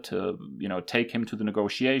pilot to, take him to the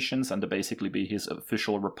negotiations and to basically be his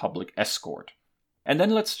official Republic escort. And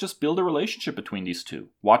then let's just build a relationship between these two.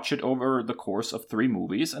 Watch it over the course of 3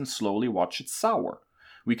 movies and slowly watch it sour.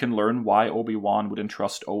 We can learn why Obi-Wan would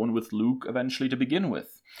entrust Owen with Luke eventually to begin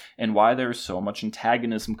with, and why there is so much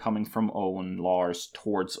antagonism coming from Owen Lars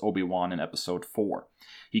towards Obi-Wan in Episode 4.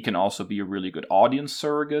 He can also be a really good audience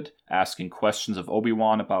surrogate, asking questions of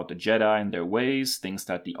Obi-Wan about the Jedi and their ways, things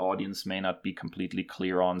that the audience may not be completely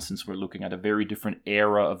clear on since we're looking at a very different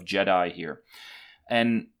era of Jedi here.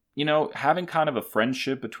 And having kind of a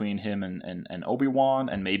friendship between him and Obi-Wan,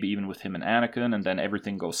 and maybe even with him and Anakin, and then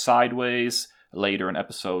everything goes sideways later in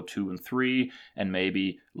Episode 2 and 3, and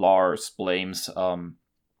maybe Lars blames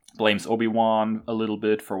Obi-Wan a little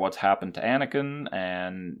bit for what's happened to Anakin,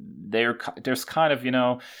 and there's kind of,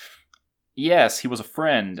 yes, he was a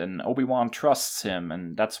friend, and Obi-Wan trusts him,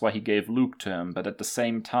 and that's why he gave Luke to him, but at the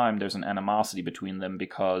same time, there's an animosity between them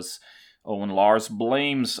because Owen Lars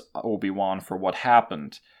blames Obi-Wan for what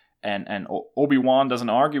happened, and Obi-Wan doesn't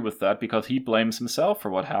argue with that because he blames himself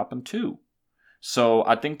for what happened too. So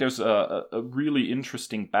I think there's a really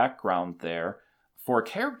interesting background there for a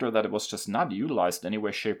character that it was just not utilized in any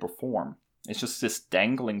way, shape, or form. It's just this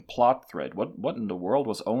dangling plot thread. What in the world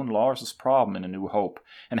was Owen Lars' problem in A New Hope?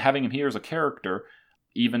 And having him here as a character,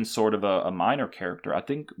 even sort of a minor character, I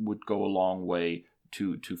think would go a long way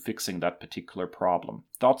to fixing that particular problem.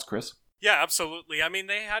 Thoughts, Chris? Yeah, absolutely. I mean,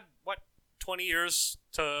 they had, 20 years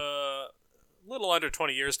to... a little under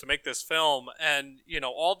 20 years to make this film, and,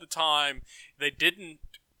 all the time, they didn't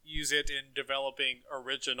use it in developing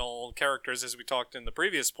original characters, as we talked in the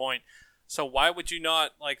previous point. So why would you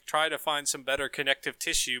not try to find some better connective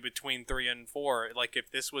tissue between 3 and 4?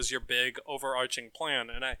 If this was your big overarching plan,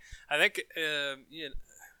 and I think it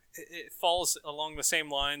falls along the same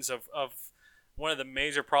lines of one of the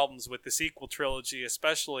major problems with the sequel trilogy,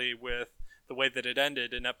 especially with the way that it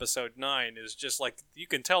ended in Episode 9, is just you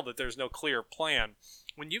can tell that there's no clear plan.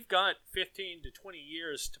 When you've got 15 to 20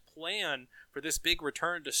 years to plan for this big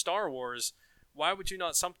return to Star Wars, why would you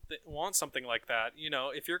not want something like that?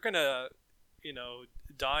 If you're going to,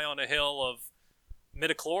 die on a hill of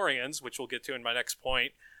midichlorians, which we'll get to in my next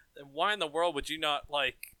point, then why in the world would you not,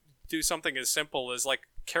 do something as simple as,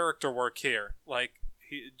 character work here?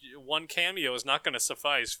 One cameo is not going to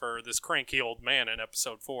suffice for this cranky old man in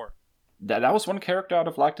Episode 4. That was one character I'd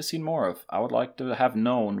have liked to see more of. I would like to have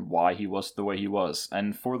known why he was the way he was.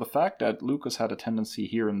 And for the fact that Lucas had a tendency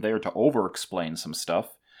here and there to over-explain some stuff,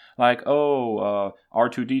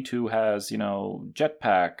 R2-D2 has,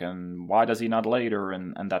 jetpack, and why does he not later,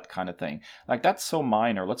 and that kind of thing. That's so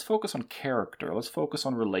minor. Let's focus on character. Let's focus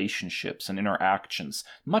on relationships and interactions.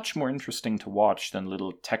 Much more interesting to watch than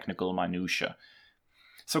little technical minutiae.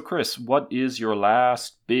 So, Chris, what is your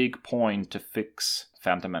last big point to fix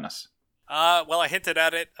Phantom Menace? Well, I hinted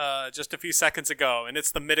at it just a few seconds ago, and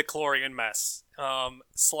it's the midichlorian mess, /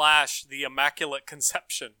 the Immaculate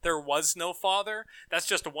Conception. There was no father. That's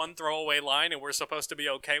just one throwaway line, and we're supposed to be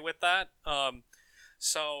okay with that.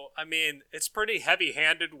 So, I mean, it's pretty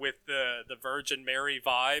heavy-handed with the Virgin Mary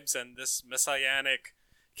vibes, and this messianic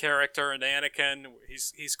character in Anakin,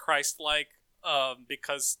 he's Christ-like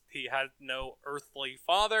because he had no earthly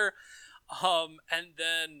father. And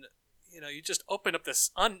then... you just open up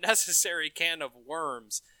this unnecessary can of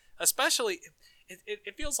worms. Especially,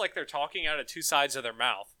 it feels like they're talking out of two sides of their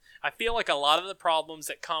mouth. I feel like a lot of the problems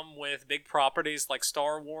that come with big properties like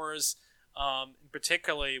Star Wars,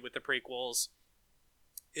 particularly with the prequels,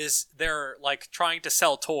 is they're trying to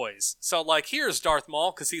sell toys. So here's Darth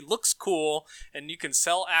Maul because he looks cool and you can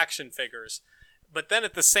sell action figures. But then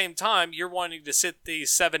at the same time, you're wanting to sit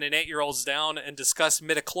these 7 and 8 year olds down and discuss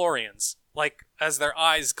midichlorians. As their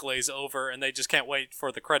eyes glaze over and they just can't wait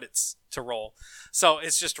for the credits to roll. So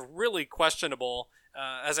it's just really questionable.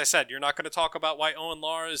 As I said, you're not going to talk about why Owen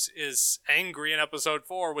Lars is angry in Episode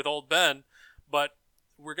 4 with Old Ben, but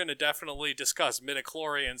we're going to definitely discuss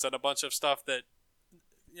midichlorians and a bunch of stuff that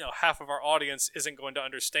half of our audience isn't going to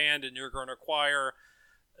understand, and you're going to require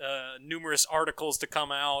numerous articles to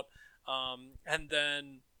come out, and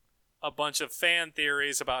then a bunch of fan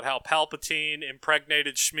theories about how Palpatine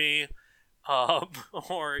impregnated Shmi, or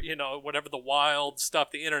whatever the wild stuff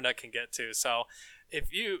the internet can get to. So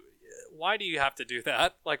why do you have to do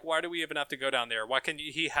that? Why do we even have to go down there? Why can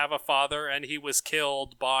he have a father and he was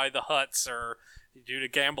killed by the Hutts or due to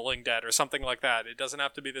gambling debt or something like that? It doesn't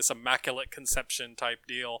have to be this Immaculate Conception type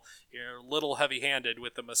deal. You're a little heavy-handed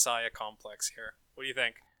with the Messiah complex here. What do you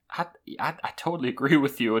think? I totally agree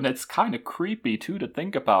with you, and it's kind of creepy, too, to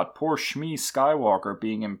think about poor Shmi Skywalker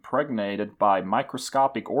being impregnated by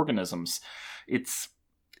microscopic organisms. It's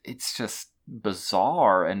just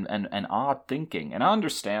bizarre and odd thinking. And I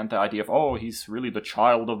understand the idea of, he's really the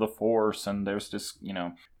child of the Force, and there's this,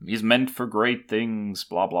 he's meant for great things,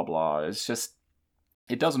 blah, blah, blah. It's just,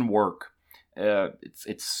 it doesn't work.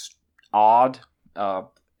 It's odd.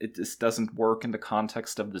 It just doesn't work in the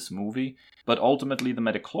context of this movie. But ultimately, the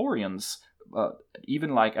midichlorians,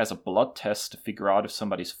 even as a blood test to figure out if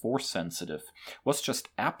somebody's Force sensitive, was just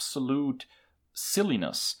absolute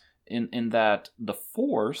silliness in that the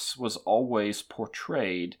Force was always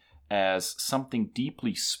portrayed as something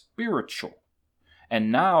deeply spiritual.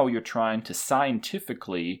 And now you're trying to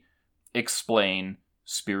scientifically explain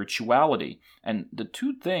spirituality. And the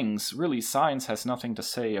two things, really, science has nothing to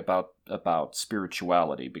say about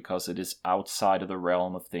spirituality because it is outside of the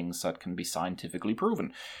realm of things that can be scientifically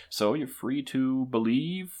proven. So you're free to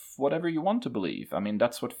believe whatever you want to believe. I mean,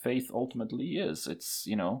 that's what faith ultimately is. It's,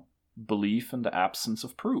 belief in the absence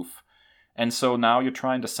of proof. And so now you're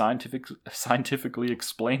trying to scientifically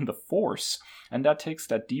explain the Force, and that takes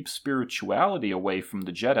that deep spirituality away from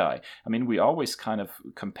the Jedi. I mean, we always kind of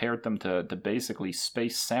compared them to basically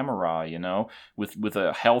space samurai, with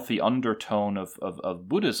a healthy undertone of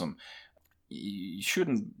Buddhism. You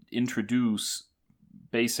shouldn't introduce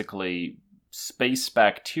basically space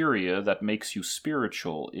bacteria that makes you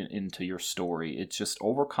spiritual into your story. It just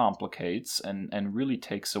overcomplicates and really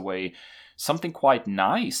takes away something quite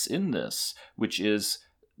nice in this, which is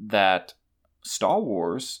that Star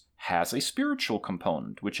Wars has a spiritual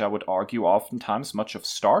component, which I would argue oftentimes much of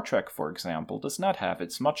Star Trek, for example, does not have.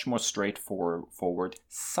 It's much more straightforward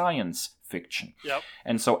science fiction. Yep.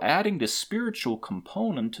 And so adding this spiritual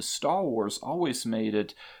component to Star Wars always made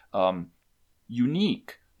it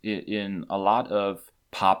unique in a lot of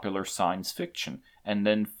popular science fiction. And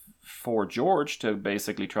then for George to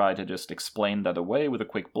basically try to just explain that away with a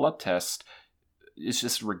quick blood test is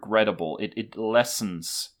just regrettable. It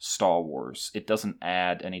lessens Star Wars. It doesn't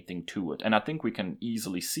add anything to it. And I think we can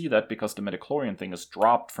easily see that because the midichlorian thing is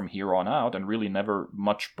dropped from here on out and really never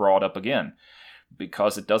much brought up again.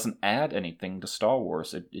 Because it doesn't add anything to Star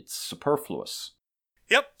Wars. It's superfluous.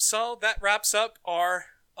 Yep, so that wraps up our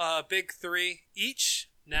big three each.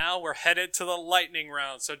 Now we're headed to the lightning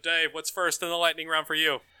round. So Dave, what's first in the lightning round for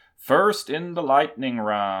you? First in the lightning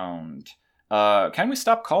round. Can we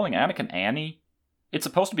stop calling Anakin Annie? It's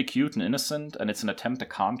supposed to be cute and innocent, and it's an attempt to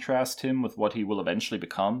contrast him with what he will eventually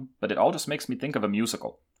become, but it all just makes me think of a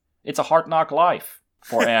musical. It's a hard knock life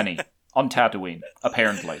for Annie on Tatooine,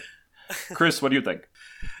 apparently. Kris, what do you think?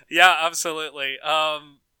 Yeah, absolutely. I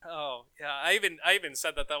even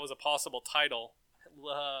said that was a possible title.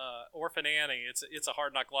 Orphan Annie, it's a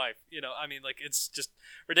hard knock life. It's just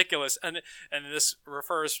ridiculous. And this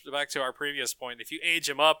refers back to our previous point. If you age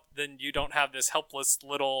him up, then you don't have this helpless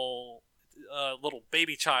little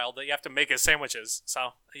baby child that you have to make his sandwiches.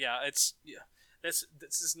 So this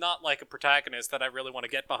is not like a protagonist that I really want to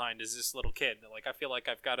get behind. Is this little kid? Like, I feel like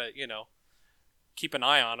I've got to keep an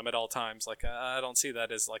eye on him at all times. Like, I don't see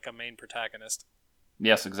that as like a main protagonist.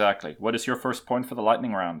 Yes, exactly. What is your first point for the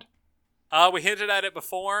lightning round? We hinted at it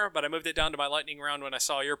before, but I moved it down to my lightning round when I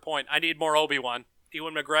saw your point. I need more Obi-Wan.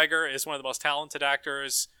 Ewan McGregor is one of the most talented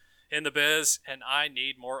actors in the biz, and I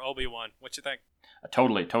need more Obi-Wan. What you think? I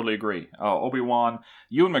totally agree. Obi-Wan,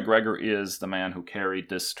 Ewan McGregor is the man who carried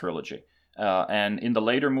this trilogy. And in the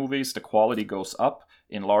later movies, the quality goes up,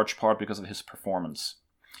 in large part because of his performance.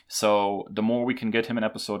 So the more we can get him in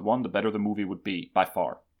episode 1, the better the movie would be, by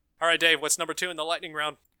far. All right, Dave, what's number 2 in the lightning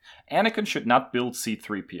round? Anakin should not build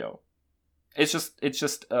C-3PO. It's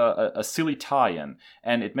just a silly tie-in,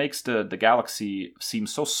 and it makes the galaxy seem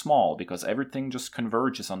so small because everything just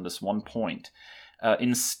converges on this one point.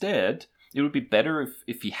 Instead, it would be better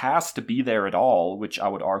if he has to be there at all, which I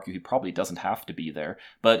would argue he probably doesn't have to be there.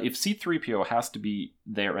 But if C-3PO has to be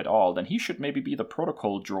there at all, then he should maybe be the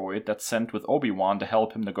protocol droid that's sent with Obi-Wan to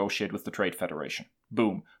help him negotiate with the Trade Federation.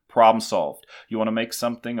 Boom. Problem solved. You want to make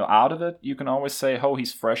something out of it? You can always say, oh,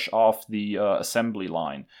 he's fresh off the assembly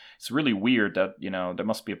line. It's really weird that, there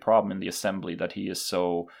must be a problem in the assembly that he is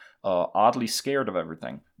so oddly scared of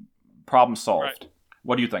everything. Problem solved. Right.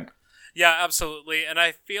 What do you think? Yeah, absolutely. And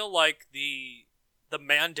I feel like the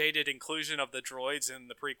mandated inclusion of the droids in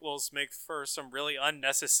the prequels make for some really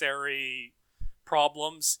unnecessary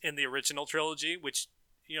problems in the original trilogy, which,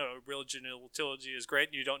 original trilogy is great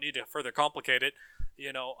and you don't need to further complicate it.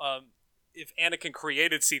 If Anakin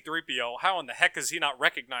created C-3PO, how in the heck does he not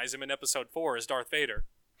recognize him in Episode 4 as Darth Vader?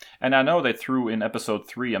 And I know they threw in Episode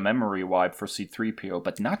 3 a memory wipe for C-3PO,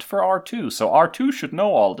 but not for R2, so R2 should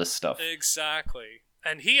know all this stuff. Exactly.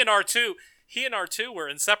 And he and R2 were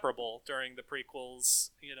inseparable during the prequels,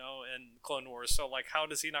 and Clone Wars, so, how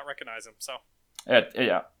does he not recognize him? So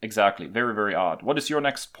Yeah, exactly. Very, very odd. What is your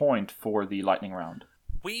next point for the lightning round?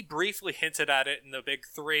 We briefly hinted at it in the big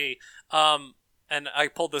three, and I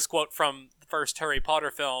pulled this quote from the first Harry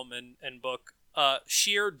Potter film and book.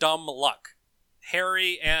 Sheer dumb luck.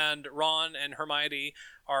 Harry and Ron and Hermione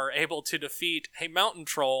are able to defeat a mountain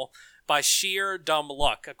troll by sheer dumb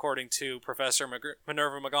luck, according to Professor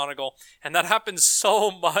Minerva McGonagall. And that happens so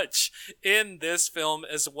much in this film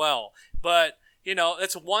as well. But,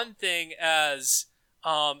 it's one thing as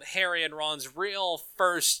Harry and Ron's real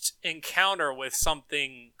first encounter with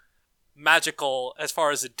something magical as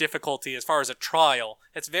far as a difficulty, as far as a trial.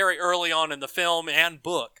 It's very early on in the film and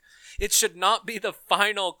book. It should not be the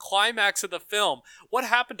final climax of the film. What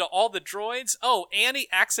happened to all the droids? Oh, Annie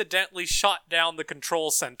accidentally shot down the control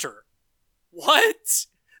center. What?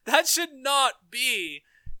 That should not be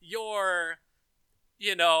your,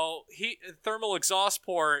 thermal exhaust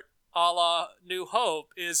port a la New Hope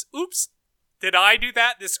is, oops, did I do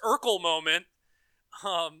that? This Urkel moment.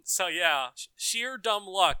 So yeah, sheer dumb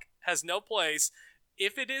luck has no place.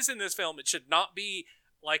 If it is in this film, it should not be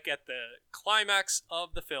like at the climax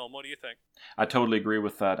of the film. What do you think? I totally agree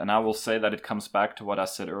with that, and I will say that it comes back to what I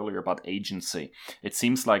said earlier about agency. It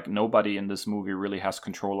seems like nobody in this movie really has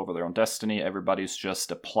control over their own destiny. Everybody's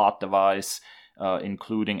just a plot device,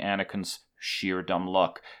 including Anakin's sheer dumb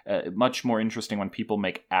luck. Much more interesting when people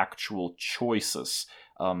make actual choices,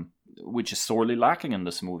 which is sorely lacking in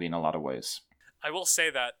this movie in a lot of ways. I will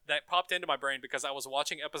say that popped into my brain because I was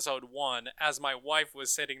watching episode 1 as my wife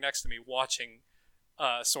was sitting next to me watching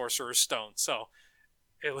Sorcerer's Stone. So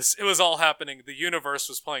it was all happening. The universe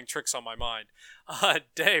was playing tricks on my mind.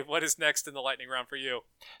 Dave, what is next in the lightning round for you?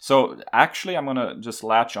 So actually, I'm going to just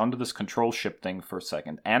latch onto this control ship thing for a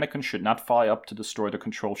second. Anakin should not fly up to destroy the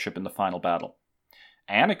control ship in the final battle.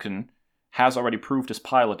 Anakin has already proved his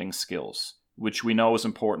piloting skills, which we know is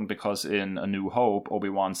important because in A New Hope,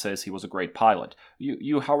 Obi-Wan says he was a great pilot.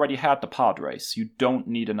 You already had the pod race. You don't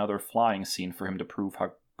need another flying scene for him to prove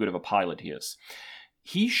how good of a pilot he is.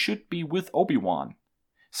 He should be with Obi-Wan.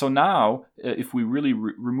 So now, if we really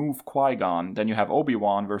remove Qui-Gon, then you have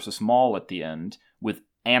Obi-Wan versus Maul at the end, with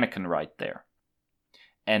Anakin right there.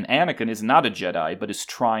 And Anakin is not a Jedi, but is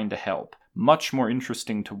trying to help. Much more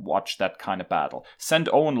interesting to watch that kind of battle. Send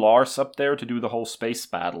Owen Lars up there to do the whole space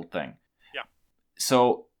battle thing. Yeah.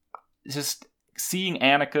 So, just seeing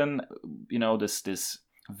Anakin, this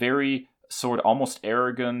very sort of almost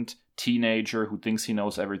arrogant teenager who thinks he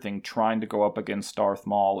knows everything, trying to go up against Darth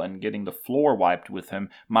Maul and getting the floor wiped with him,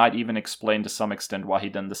 might even explain to some extent why he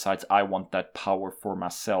then decides, I want that power for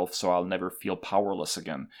myself so I'll never feel powerless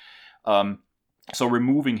again. So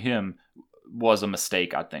removing him was a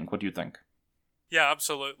mistake, I think. What do you think? Yeah,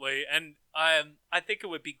 absolutely. And I think it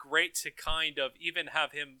would be great to kind of even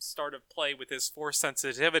have him start to play with his force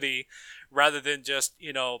sensitivity rather than just,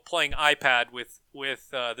 playing iPad with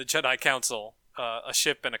the Jedi Council. A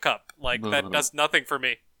ship and a cup. Like, that does nothing for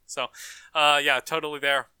me. So, yeah, totally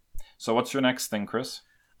there. So what's your next thing, Chris?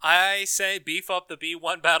 I say beef up the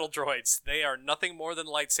B1 battle droids. They are nothing more than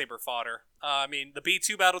lightsaber fodder. I mean, the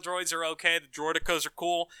B2 battle droids are okay, the droidicos are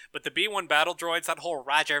cool, but the B1 battle droids, that whole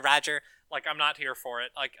Roger, like, I'm not here for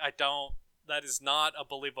it. Like, that is not a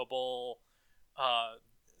believable,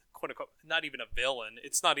 quote-unquote, not even a villain.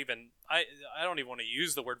 It's not even, I don't even want to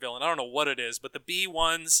use the word villain. I don't know what it is, but the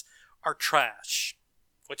B1s are trash.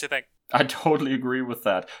 What you think? I totally agree with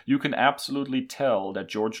that. You can absolutely tell that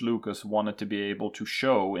George Lucas wanted to be able to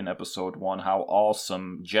show in episode 1 how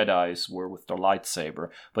awesome Jedis were with their lightsaber,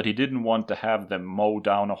 but he didn't want to have them mow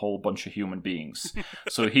down a whole bunch of human beings.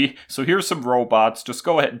 So here's some robots, just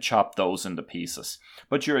go ahead and chop those into pieces.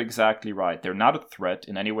 But you're exactly right. They're not a threat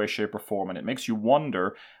in any way, shape, or form, and it makes you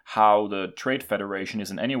wonder how the Trade Federation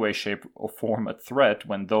is in any way, shape, or form a threat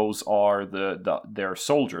when those are their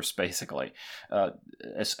soldiers, basically.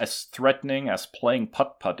 As threatening as playing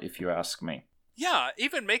putt-putt, if you ask me. Yeah,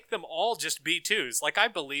 even make them all just B2s. Like, I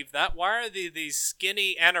believe that. Why are these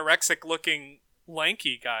skinny, anorexic-looking,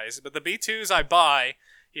 lanky guys? But the B2s I buy,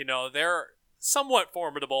 they're somewhat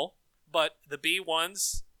formidable. But the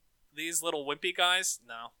B1s, these little wimpy guys,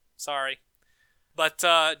 no. Sorry. But,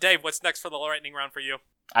 Dave, what's next for the lightning round for you?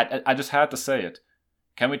 I just had to say it.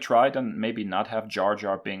 Can we try to maybe not have Jar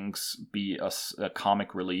Jar Binks be a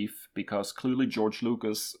comic relief? Because clearly George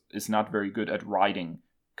Lucas is not very good at writing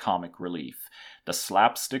comic relief. The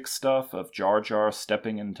slapstick stuff of Jar Jar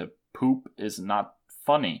stepping into poop is not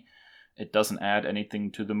funny. It doesn't add anything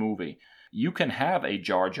to the movie. You can have a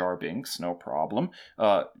Jar Jar Binks, no problem.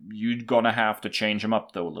 You're gonna have to change him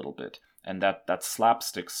up though a little bit. And that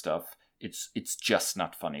slapstick stuff, it's just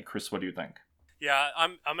not funny. Chris, what do you think? Yeah,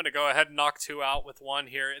 I'm going to go ahead and knock 2 out with 1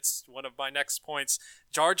 here. It's one of my next points.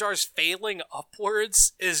 Jar Jar's failing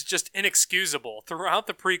upwards is just inexcusable. Throughout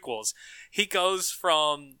the prequels, he goes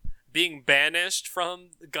from being banished from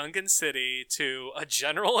Gungan City to a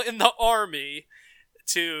general in the army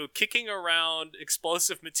to kicking around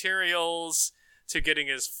explosive materials to getting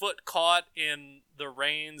his foot caught in the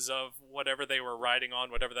reins of whatever they were riding on,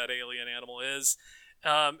 whatever that alien animal is.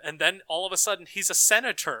 And then all of a sudden he's a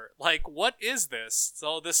senator. Like, what is this?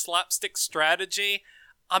 So this slapstick strategy,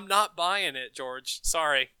 I'm not buying it, George.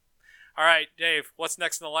 Sorry. All right, Dave, what's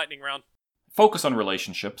next in the lightning round? Focus on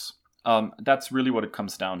relationships. That's really what it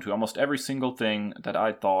comes down to. Almost every single thing that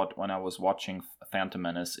I thought when I was watching Phantom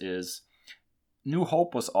Menace is New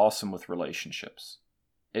Hope was awesome with relationships.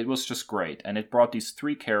 It was just great, and it brought these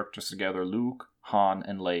three characters together, Luke, Han,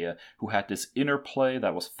 and Leia, who had this interplay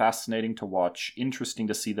that was fascinating to watch, interesting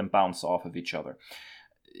to see them bounce off of each other.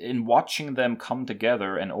 In watching them come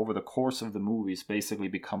together and over the course of the movies basically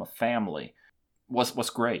become a family was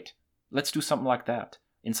great. Let's do something like that.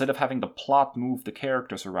 Instead of having the plot move the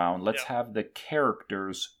characters around, let's have the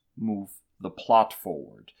characters move the plot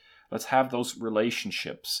forward. Let's have those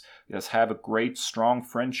relationships. Let's have a great, strong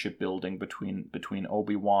friendship building between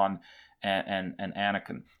Obi-Wan and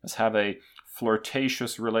Anakin. Let's have a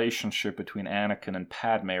flirtatious relationship between Anakin and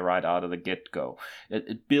Padme right out of the get-go.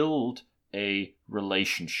 It build a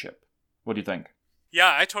relationship. What do you think?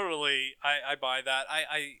 Yeah, I totally I buy that.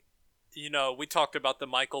 We talked about the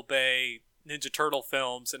Michael Bay Ninja Turtle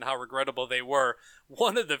films and how regrettable they were.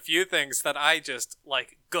 One of the few things that I just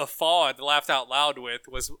guffawed, laughed out loud with,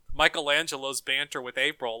 was Michelangelo's banter with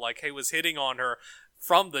April. He was hitting on her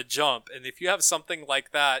from the jump. And if you have something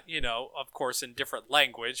like that, of course in different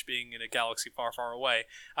language, being in a galaxy far, far away,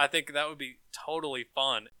 I think that would be totally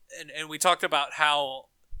fun. And we talked about how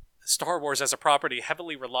Star Wars as a property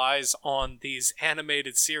heavily relies on these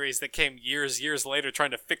animated series that came years later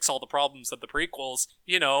trying to fix all the problems of the prequels.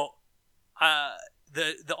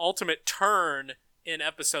 The ultimate turn in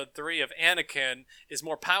episode 3 of Anakin is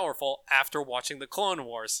more powerful after watching the Clone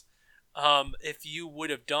Wars. If you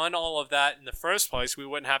would have done all of that in the first place, we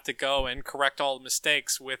wouldn't have to go and correct all the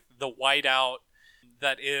mistakes with the whiteout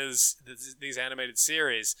that is these animated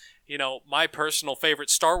series. My personal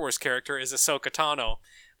favorite Star Wars character is Ahsoka Tano.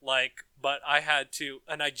 But I had to,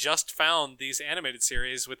 and I just found these animated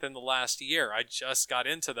series within the last year. I just got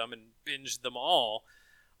into them and binged them all.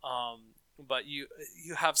 But you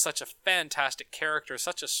have such a fantastic character,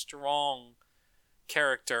 such a strong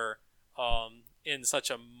character, in such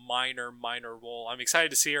a minor role. I'm excited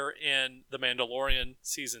to see her in The Mandalorian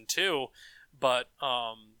season 2, but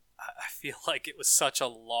I feel like it was such a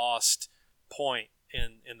lost point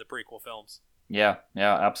in the prequel films. Yeah,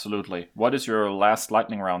 absolutely. What is your last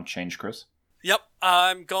lightning round change, Chris? Yep,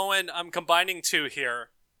 I'm combining two here.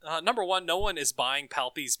 Number one, no one is buying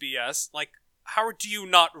Palpy's BS. How do you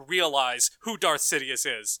not realize who Darth Sidious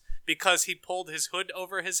is? Because he pulled his hood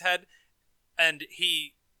over his head and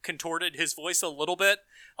he contorted his voice a little bit?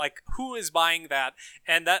 Who is buying that?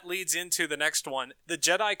 And that leads into the next one. The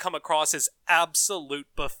Jedi come across as absolute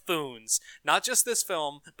buffoons. Not just this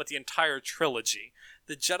film, but the entire trilogy.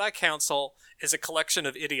 The Jedi Council is a collection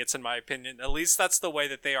of idiots, in my opinion. At least that's the way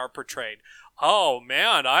that they are portrayed. Oh,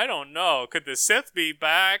 man, I don't know. Could the Sith be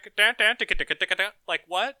back?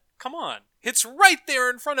 What? Come on. It's right there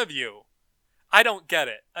in front of you. I don't get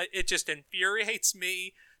it. It just infuriates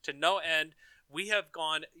me to no end. We have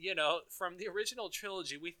gone, from the original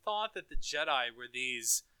trilogy, we thought that the Jedi were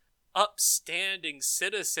these upstanding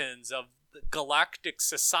citizens of the galactic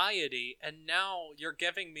society, and now you're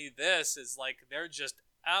giving me this as they're just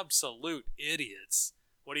absolute idiots.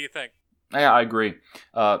 What do you think? Yeah, I agree.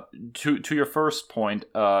 To your first point,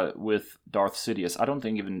 with Darth Sidious, I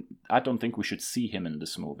don't think we should see him in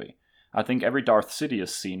this movie. I think every Darth Sidious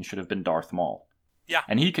scene should have been Darth Maul. Yeah,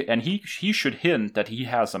 and he should hint that he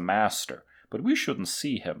has a master, but we shouldn't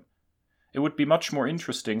see him. It would be much more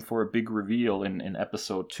interesting for a big reveal in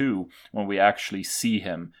episode 2 when we actually see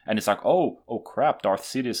him, and it's oh crap, Darth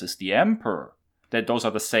Sidious is the Emperor. That those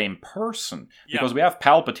are the same person. Because we have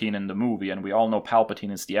Palpatine in the movie, and we all know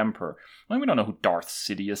Palpatine is the Emperor. We don't know who Darth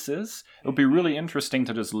Sidious is. It would be really interesting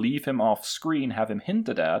to just leave him off screen, have him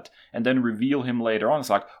hinted at, and then reveal him later on. It's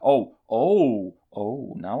now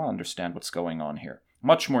I understand what's going on here.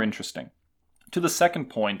 Much more interesting. To the second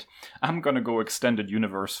point, I'm going to go extended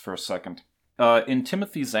universe for a second. In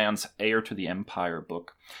Timothy Zahn's Heir to the Empire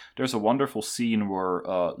book, there's a wonderful scene where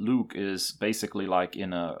Luke is basically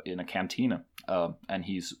in a cantina, and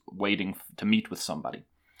he's waiting to meet with somebody.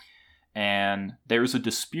 And there's a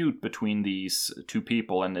dispute between these two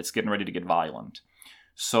people, and it's getting ready to get violent.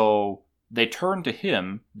 So they turn to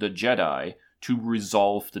him, the Jedi, to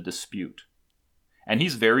resolve the dispute. And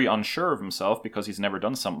he's very unsure of himself because he's never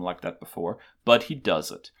done something like that before, but he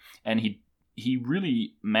does it. And he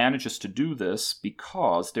really manages to do this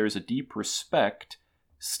because there's a deep respect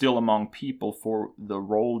still among people for the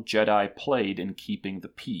role Jedi played in keeping the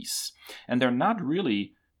peace. And they're not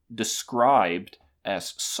really described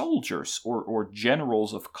as soldiers or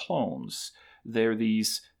generals of clones. They're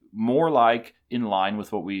these more like in line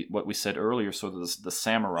with what we said earlier, sort of the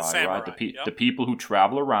samurai, right? Yep. The people who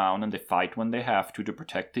travel around and they fight when they have to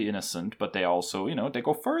protect the innocent, but they also, they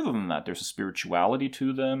go further than that. There's a spirituality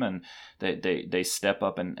to them, and they step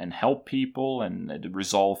up and help people and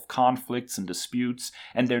resolve conflicts and disputes,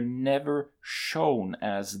 and they're never shown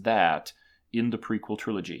as that in the prequel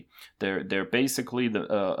trilogy. They're basically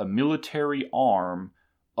a military arm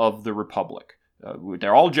of the Republic.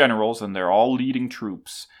 They're all generals and they're all leading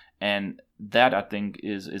troops, and that, I think,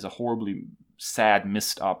 is a horribly sad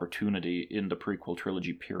missed opportunity in the prequel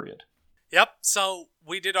trilogy period. Yep. So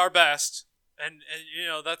we did our best, and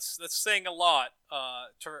that's saying a lot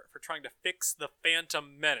for trying to fix the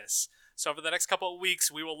Phantom Menace. So over the next couple of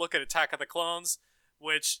weeks, we will look at Attack of the Clones,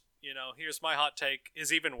 which, here's my hot take,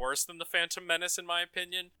 is even worse than the Phantom Menace in my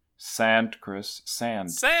opinion. Sand, Chris,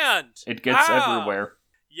 sand. Sand. It gets everywhere.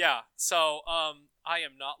 Yeah. So I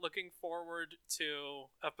am not looking forward to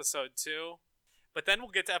episode 2. But then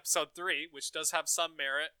we'll get to episode 3, which does have some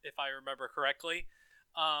merit, if I remember correctly.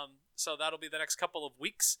 So that'll be the next couple of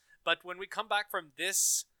weeks. But when we come back from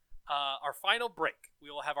this, our final break,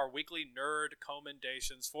 we will have our weekly nerd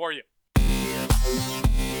commendations for you.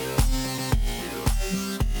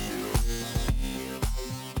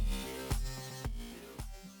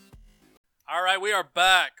 All right, we are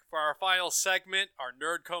back for our final segment, our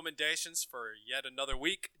nerd commendations for yet another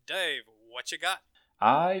week. Dave, what you got?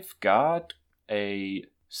 I've got a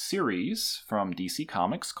series from DC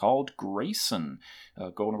Comics called Grayson,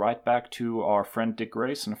 going right back to our friend Dick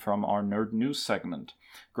Grayson from our Nerd News segment.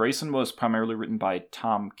 Grayson was primarily written by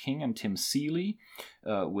Tom King and Tim Seeley,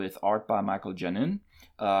 with art by Michael Janin.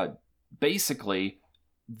 Basically,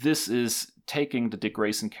 this is taking the Dick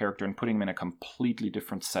Grayson character and putting him in a completely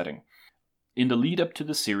different setting. In the lead up to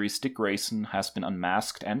the series, Dick Grayson has been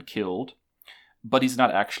unmasked and killed, but he's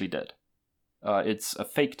not actually dead. It's a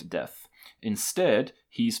faked death. Instead,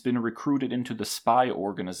 he's been recruited into the spy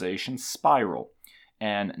organization Spiral.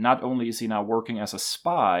 And not only is he now working as a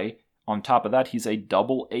spy, on top of that, he's a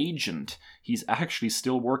double agent. He's actually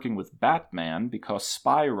still working with Batman because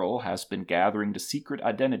Spiral has been gathering the secret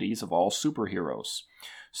identities of all superheroes.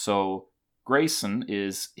 So Grayson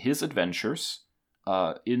is his adventures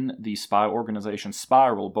in the spy organization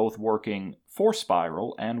Spiral, both working for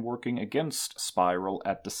Spiral and working against Spiral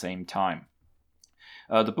at the same time.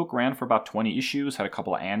 The book ran for about 20 issues, had a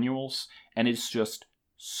couple of annuals, and it's just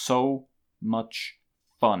so much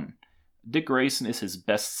fun. Dick Grayson is his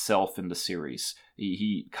best self in the series.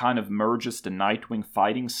 He kind of merges the Nightwing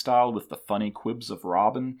fighting style with the funny quibs of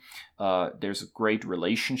Robin. There's a great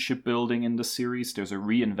relationship building in the series. There's a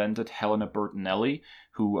reinvented Helena Bertinelli,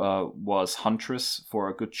 who was Huntress for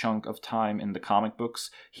a good chunk of time in the comic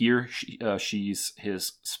books. Here, she's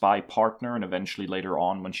his spy partner, and eventually later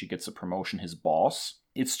on, when she gets a promotion, his boss.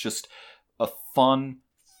 It's just a fun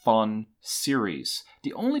series.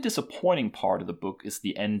 The only disappointing part of the book is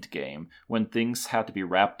the end game, when things had to be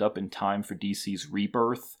wrapped up in time for DC's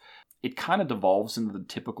rebirth. It kind of devolves into the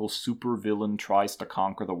typical supervillain tries to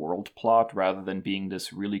conquer the world plot rather than being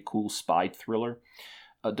this really cool spy thriller.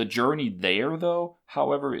 The journey there, though,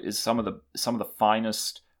 however, is some of the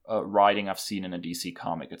finest writing I've seen in a DC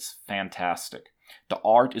comic. It's fantastic. The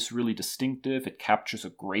art is really distinctive. It captures a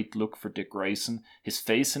great look for Dick Grayson. His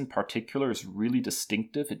face in particular is really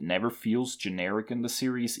distinctive. It never feels generic in the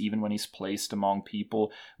series, even when he's placed among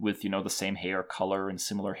people with, the same hair color and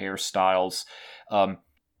similar hairstyles.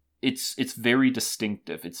 It's very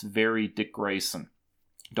distinctive. It's very Dick Grayson.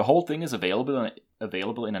 The whole thing is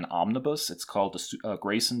available in an omnibus. It's called the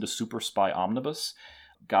Grayson the Super Spy Omnibus.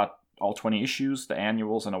 Got all 20 issues, the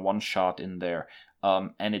annuals, and a one-shot in there.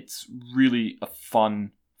 And it's really a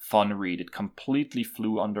fun read. It completely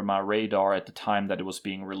flew under my radar at the time that it was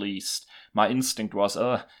being released. My instinct was,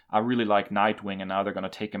 I really like Nightwing, and now they're going to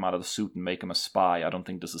take him out of the suit and make him a spy. I don't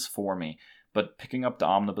think this is for me. But picking up the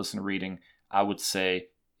omnibus and reading, I would say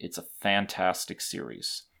it's a fantastic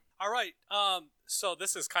series. All right. So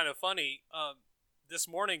this is kind of funny. This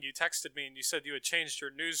morning you texted me and you said you had changed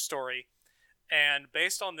your news story. And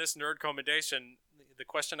based on this nerd commendation, the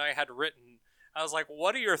question I had written, I was like,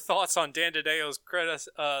 what are your thoughts on Dan DiDio's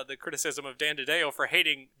the criticism of Dan DiDio for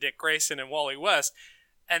hating Dick Grayson and Wally West?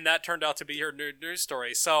 And that turned out to be your nerd news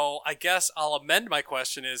story. So I guess I'll amend my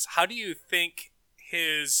question is, how do you think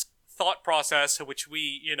his thought process, which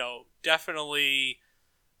we, definitely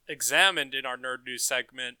examined in our nerd news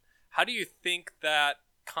segment, how do you think that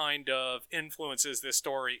kind of influences this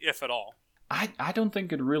story, if at all? I don't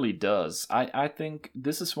think it really does. I think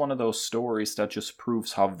this is one of those stories that just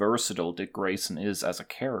proves how versatile Dick Grayson is as a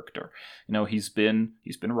character. He's been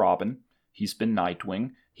Robin, he's been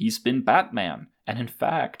Nightwing, he's been Batman. And in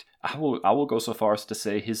fact, I will go so far as to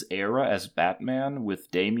say his era as Batman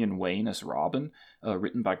with Damian Wayne as Robin,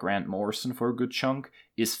 written by Grant Morrison for a good chunk,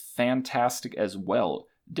 is fantastic as well.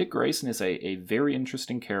 Dick Grayson is a very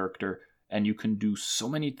interesting character, and you can do so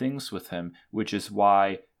many things with him, which is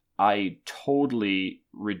why I totally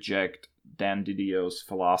reject Dan Didio's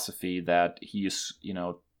philosophy that he is,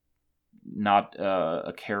 not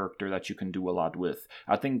a character that you can do a lot with.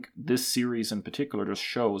 I think this series in particular just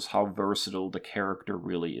shows how versatile the character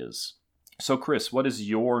really is. So, Chris, what is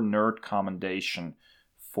your nerd commendation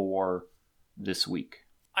for this week?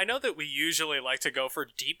 I know that we usually like to go for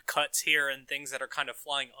deep cuts here and things that are kind of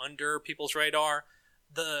flying under people's radar.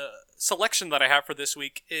 The selection that I have for this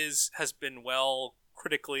week has been well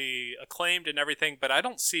critically acclaimed and everything, but I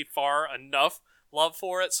don't see far enough love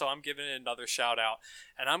for it, so I'm giving it another shout out.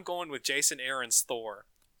 And I'm going with Jason Aaron's Thor.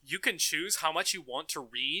 You can choose how much you want to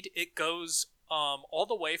read. It goes all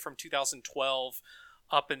the way from 2012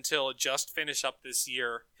 up until just finish up this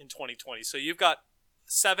year in 2020. So you've got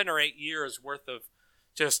 7 or 8 years worth of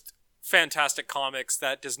just fantastic comics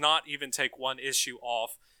that does not even take one issue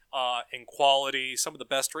off in quality. Some of the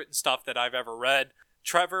best written stuff that I've ever read.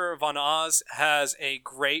 Trevor Von Oz has a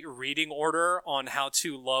great reading order on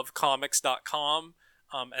howtolovecomics.com,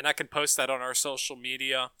 and I can post that on our social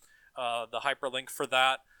media, the hyperlink for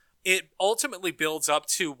that. It ultimately builds up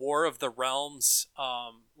to War of the Realms,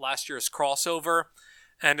 last year's crossover,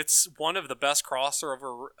 and it's one of the best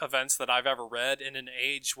crossover events that I've ever read in an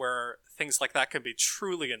age where things like that can be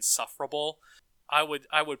truly insufferable. I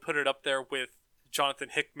would put it up there with Jonathan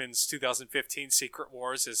Hickman's 2015 Secret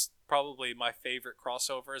Wars is probably my favorite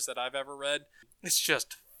crossovers that I've ever read. It's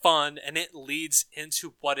just fun, and it leads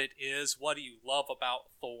into what it is. What do you love about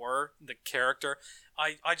Thor, the character?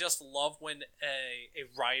 I just love when a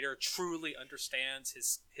writer truly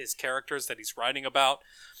understands his characters that he's writing about.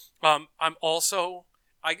 I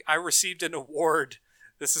received an award.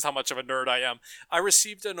 This is how much of a nerd I am. I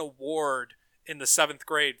received an award in the 7th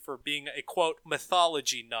grade for being a, quote,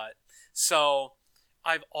 mythology nut. So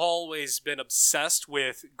I've always been obsessed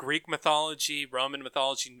with Greek mythology, Roman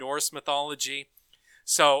mythology, Norse mythology.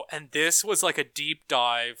 So, and this was like a deep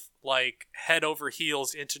dive, like head over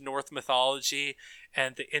heels into Norse mythology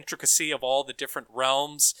and the intricacy of all the different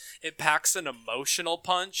realms. It packs an emotional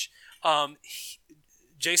punch.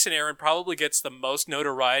 Jason Aaron probably gets the most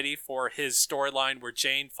notoriety for his storyline where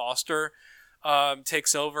Jane Foster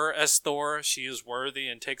takes over as Thor. She is worthy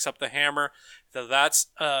and takes up the hammer. So that's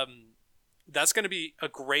going to be a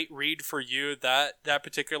great read for you, that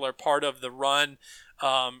particular part of the run,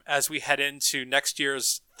 as we head into next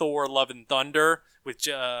year's Thor: Love and Thunder with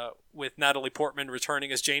Natalie Portman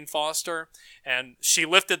returning as Jane Foster, and she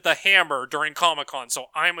lifted the hammer during Comic-Con, so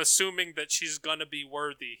I'm assuming that she's going to be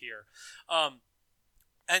worthy here.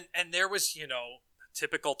 And there was,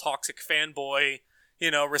 typical toxic fanboy,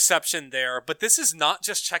 reception there, but this is not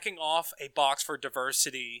just checking off a box for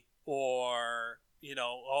diversity or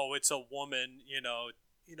it's a woman,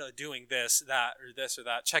 doing this, that, or this or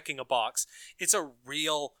that, checking a box. It's a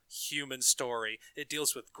real human story. It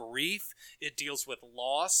deals with grief. It deals with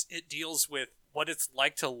loss. It deals with what it's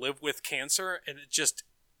like to live with cancer. And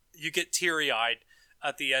you get teary-eyed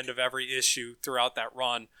at the end of every issue throughout that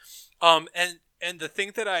run. And the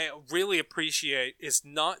thing that I really appreciate is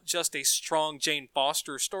not just a strong Jane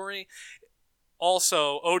Foster story.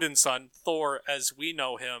 Also, Odin's son, Thor, as we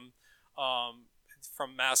know him,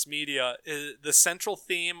 from mass media, the central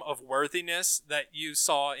theme of worthiness that you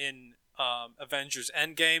saw in Avengers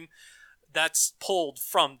Endgame, that's pulled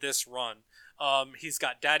from this run. He's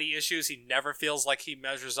got daddy issues. He never feels like he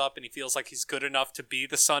measures up, and he feels like he's good enough to be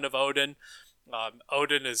the son of Odin.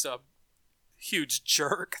 Odin is a huge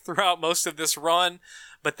jerk throughout most of this run,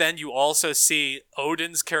 but then you also see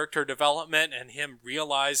Odin's character development and him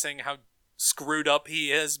realizing how screwed up he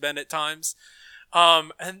has been at times.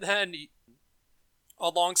 And then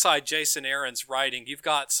alongside Jason Aaron's writing, you've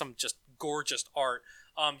got some just gorgeous art.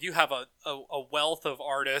 You have a wealth of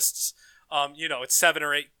artists. It's 7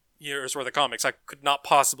 or 8 years worth of comics I could not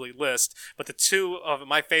possibly list, but the two of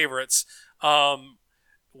my favorites,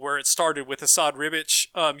 where it started with Asad Ribic,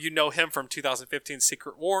 you know him from 2015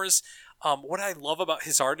 Secret Wars. What I love about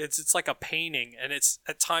his art is it's like a painting, and it's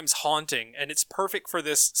at times haunting, and it's perfect for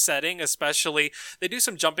this setting. Especially, they do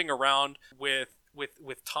some jumping around with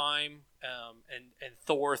time and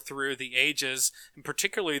Thor through the ages, and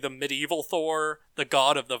particularly the medieval Thor, the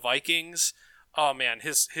god of the Vikings. Oh man,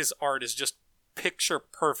 his art is just picture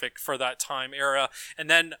perfect for that time era. And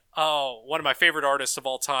then one of my favorite artists of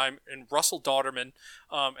all time, and Russell Dauterman,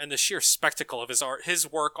 and the sheer spectacle of his art.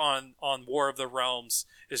 His work on War of the Realms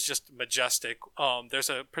is just majestic. There's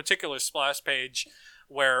a particular splash page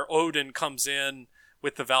where Odin comes in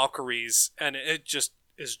with the Valkyries, and it just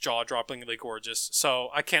is jaw-droppingly gorgeous. So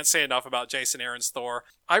I can't say enough about Jason Aaron's Thor.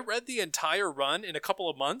 I read the entire run in a couple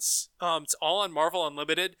of months. It's all on Marvel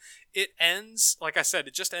Unlimited. It ends, like I said,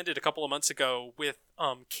 it just ended a couple of months ago with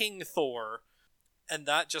King Thor, and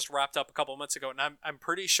that just wrapped up a couple of months ago. And I'm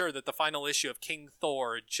pretty sure that the final issue of King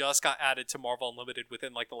Thor just got added to Marvel Unlimited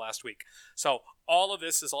within like the last week. So all of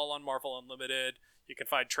this is all on Marvel Unlimited. You can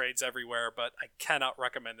find trades everywhere, but I cannot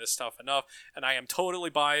recommend this stuff enough. And I am totally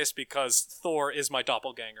biased because Thor is my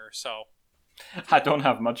doppelganger, so... I don't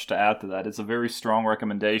have much to add to that. It's a very strong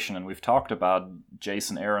recommendation, and we've talked about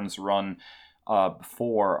Jason Aaron's run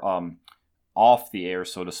before, off the air,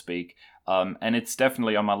 so to speak. And it's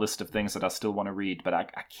definitely on my list of things that I still want to read, but I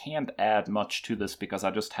can't add much to this because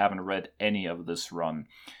I just haven't read any of this run.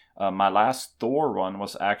 My last Thor run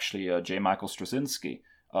was actually J. Michael Straczynski,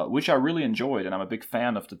 which I really enjoyed, and I'm a big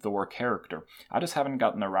fan of the Thor character. I just haven't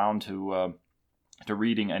gotten around to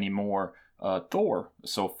reading any more Thor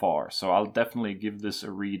so far, so I'll definitely give this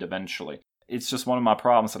a read eventually. It's just one of my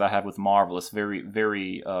problems that I have with Marvel. It's very,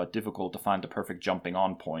 very difficult to find the perfect jumping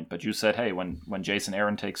on point. But you said, hey, when Jason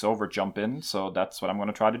Aaron takes over, jump in. So that's what I'm going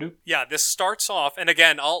to try to do. Yeah, this starts off, and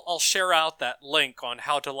again, I'll share out that link on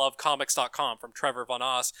howtolovecomics.com from Trevor Von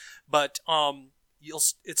Oss. But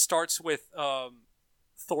it starts with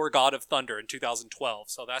Thor God of Thunder in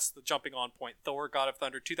 2012. So that's the jumping on point. Thor God of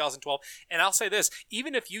Thunder 2012. And I'll say this,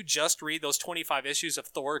 even if you just read those 25 issues of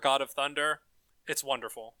Thor God of Thunder, it's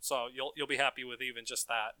wonderful. So you'll be happy with even just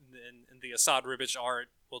that. And the Assad Ribic art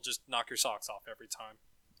will just knock your socks off every time.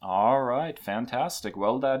 All right, fantastic.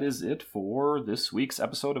 Well, that is it for this week's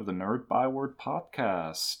episode of the Nerd Byword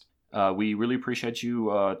podcast. We really appreciate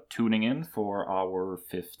you tuning in for our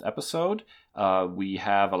 5th episode. We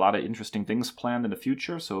have a lot of interesting things planned in the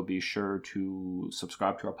future, so be sure to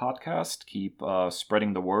subscribe to our podcast, keep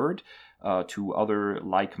spreading the word to other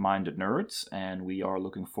like-minded nerds, and we are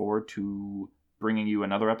looking forward to bringing you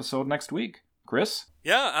another episode next week. Chris?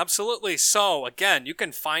 Yeah, absolutely. So, again, you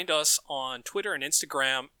can find us on Twitter and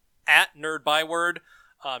Instagram at NerdByword.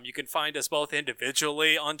 You can find us both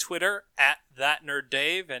individually on Twitter at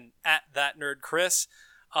ThatNerdDave and at ThatNerdChris.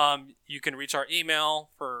 You can reach our email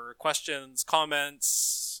for questions,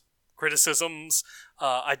 comments, criticisms,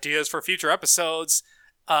 ideas for future episodes,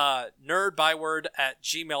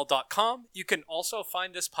 nerdbyword@gmail.com. You can also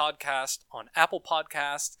find this podcast on Apple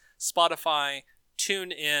Podcasts, Spotify,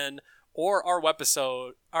 TuneIn, or our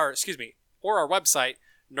website,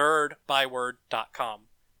 nerdbyword.com.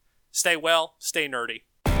 Stay well, stay nerdy.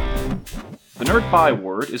 The Nerd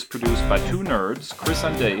Byword is produced by two nerds, Kris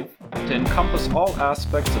and Dave, to encompass all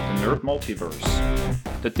aspects of the nerd multiverse.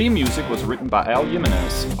 The theme music was written by Al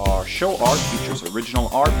Jimenez. Our show art features original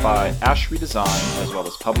art by Ashby Design, as well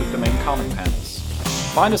as public domain comic panels.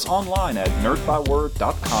 Find us online at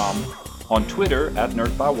nerdbyword.com, on Twitter at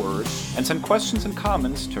nerdbyword, and send questions and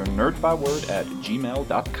comments to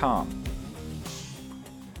nerdbyword@gmail.com.